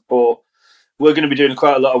and get support. We're going to be doing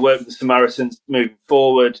quite a lot of work with the Samaritans moving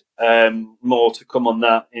forward. More to come on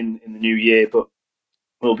that in the new year, but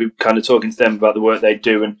we'll be kind of talking to them about the work they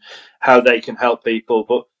do and how they can help people.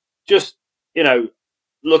 But just,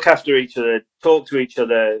 look after each other, talk to each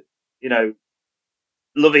other,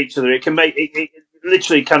 love each other. It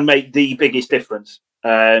literally can make the biggest difference.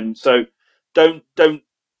 So don't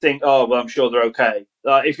think, oh, well, I'm sure they're okay.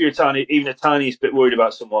 If you're even the tiniest bit worried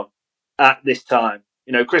about someone at this time,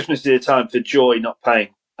 Christmas is a time for joy, not pain.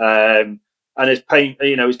 And as pain,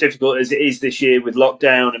 as difficult as it is this year with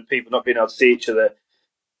lockdown and people not being able to see each other,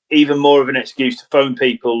 even more of an excuse to phone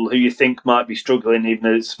people who you think might be struggling, even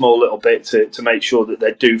a small little bit, to make sure that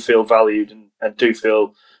they do feel valued and do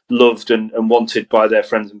feel loved and wanted by their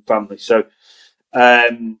friends and family. So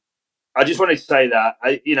I just wanted to say that,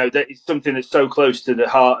 that it's something that's so close to the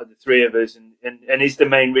heart of the three of us and is the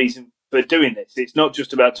main reason for doing this. It's not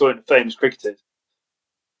just about talking to famous cricketers.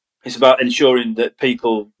 It's about ensuring that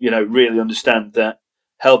people, really understand that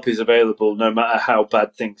help is available no matter how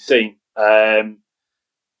bad things seem.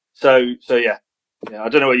 So yeah, I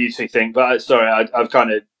don't know what you two think, but sorry, I've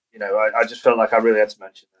kind of, I just felt like I really had to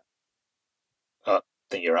mention that. I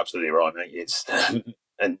think you're absolutely right, mate. It's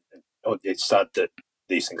and it's sad that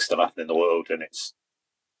these things still happen in the world, and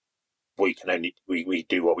we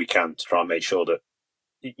do what we can to try and make sure that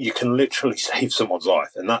you can literally save someone's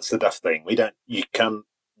life, and that's the deaf thing. You can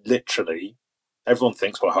literally. Everyone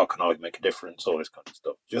thinks, well, how can I make a difference? All this kind of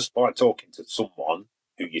stuff. Just by talking to someone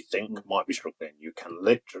who you think might be struggling, you can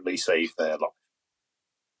literally save their life.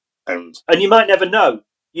 And you might never know.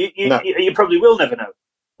 You probably will never know.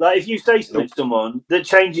 Like if you say something to someone that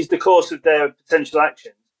changes the course of their potential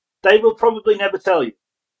actions, they will probably never tell you.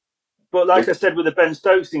 But like I said with the Ben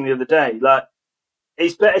Stokes thing the other day, like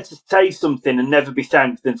it's better to say something and never be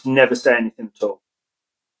thanked than to never say anything at all.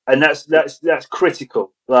 and that's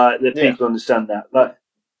critical. Like that people understand that. Like,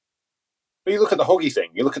 but you look at the Hoggy thing.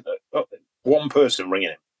 You look at the one person ringing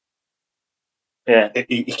him. Yeah,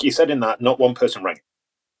 you said in that not one person rang him.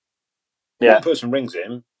 Yeah. One person rings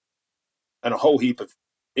him, and a whole heap of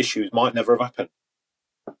issues might never have happened.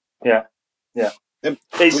 Yeah.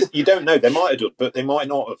 You don't know. They might have done, but they might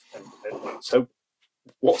not have. So,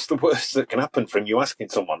 what's the worst that can happen from you asking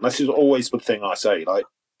someone? This is always the thing I say. Like,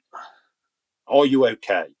 are you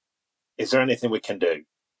okay? Is there anything we can do?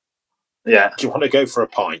 Yeah. Do you want to go for a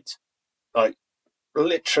pint? Like,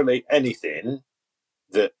 literally anything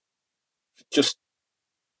that just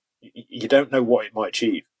you don't know what it might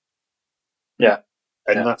achieve. Yeah.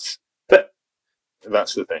 And that's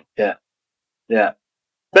the thing. Yeah.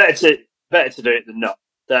 Better to do it than not.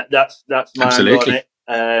 That's my angle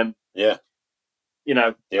on it. You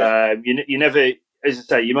know, you never, as I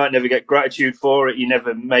say, you might never get gratitude for it. You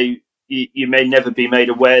may never be made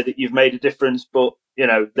aware that you've made a difference. But you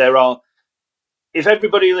know, if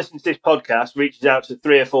everybody who listens to this podcast reaches out to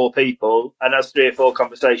 3 or 4 people and has 3 or 4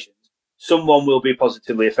 conversations, someone will be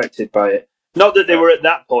positively affected by it. Not that they were at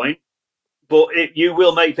that point, but you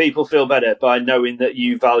will make people feel better by knowing that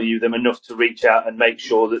you value them enough to reach out and make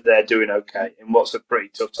sure that they're doing okay in what's a pretty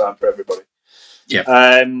tough time for everybody. Yeah.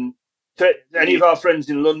 To any of our friends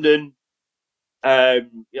in London,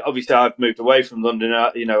 obviously I've moved away from London.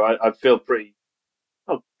 I feel pretty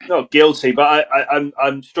not guilty, but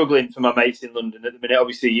I'm struggling for my mates in London at the minute.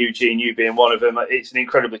 Obviously, Eugene, you being one of them, it's an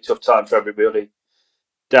incredibly tough time for everybody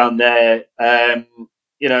down there.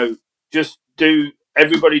 Just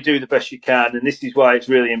everybody do the best you can, and this is why it's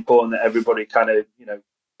really important that everybody kind of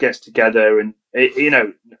gets together and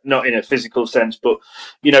not in a physical sense, but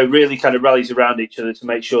really kind of rallies around each other to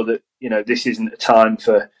make sure that this isn't a time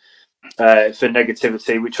for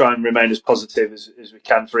negativity. We try and remain as positive as we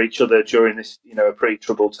can for each other during this a pretty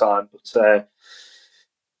troubled time. But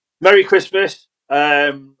Merry Christmas,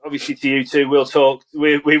 obviously to you two. We'll talk.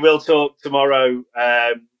 We will talk tomorrow,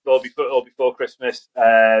 or before Christmas.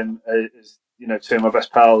 As two of my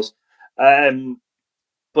best pals.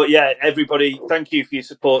 But yeah, everybody, thank you for your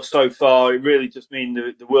support so far. It really does mean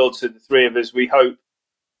the world to the 3 of us. We hope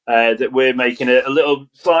that we're making a little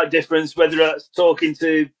slight difference, whether that's talking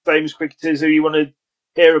to famous cricketers who you want to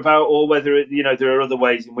hear about, or whether there are other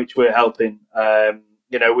ways in which we're helping.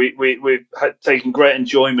 We've taken great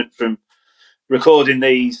enjoyment from recording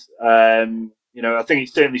these. I think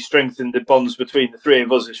it's certainly strengthened the bonds between the 3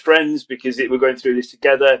 of us as friends because we're going through this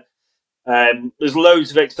together. There's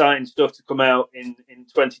loads of exciting stuff to come out in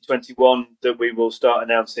 2021 that we will start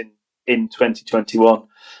announcing in 2021.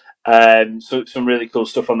 So some really cool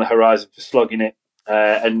stuff on the horizon for Slogging It,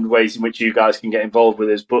 and ways in which you guys can get involved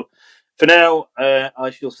with us. But for now,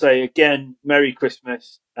 I shall say again, Merry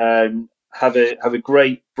Christmas. Have a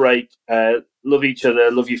great break. Love each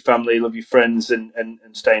other, love your family, love your friends, and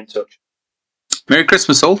stay in touch. Merry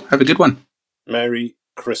Christmas, all. Have a good one. Merry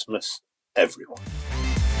Christmas, everyone.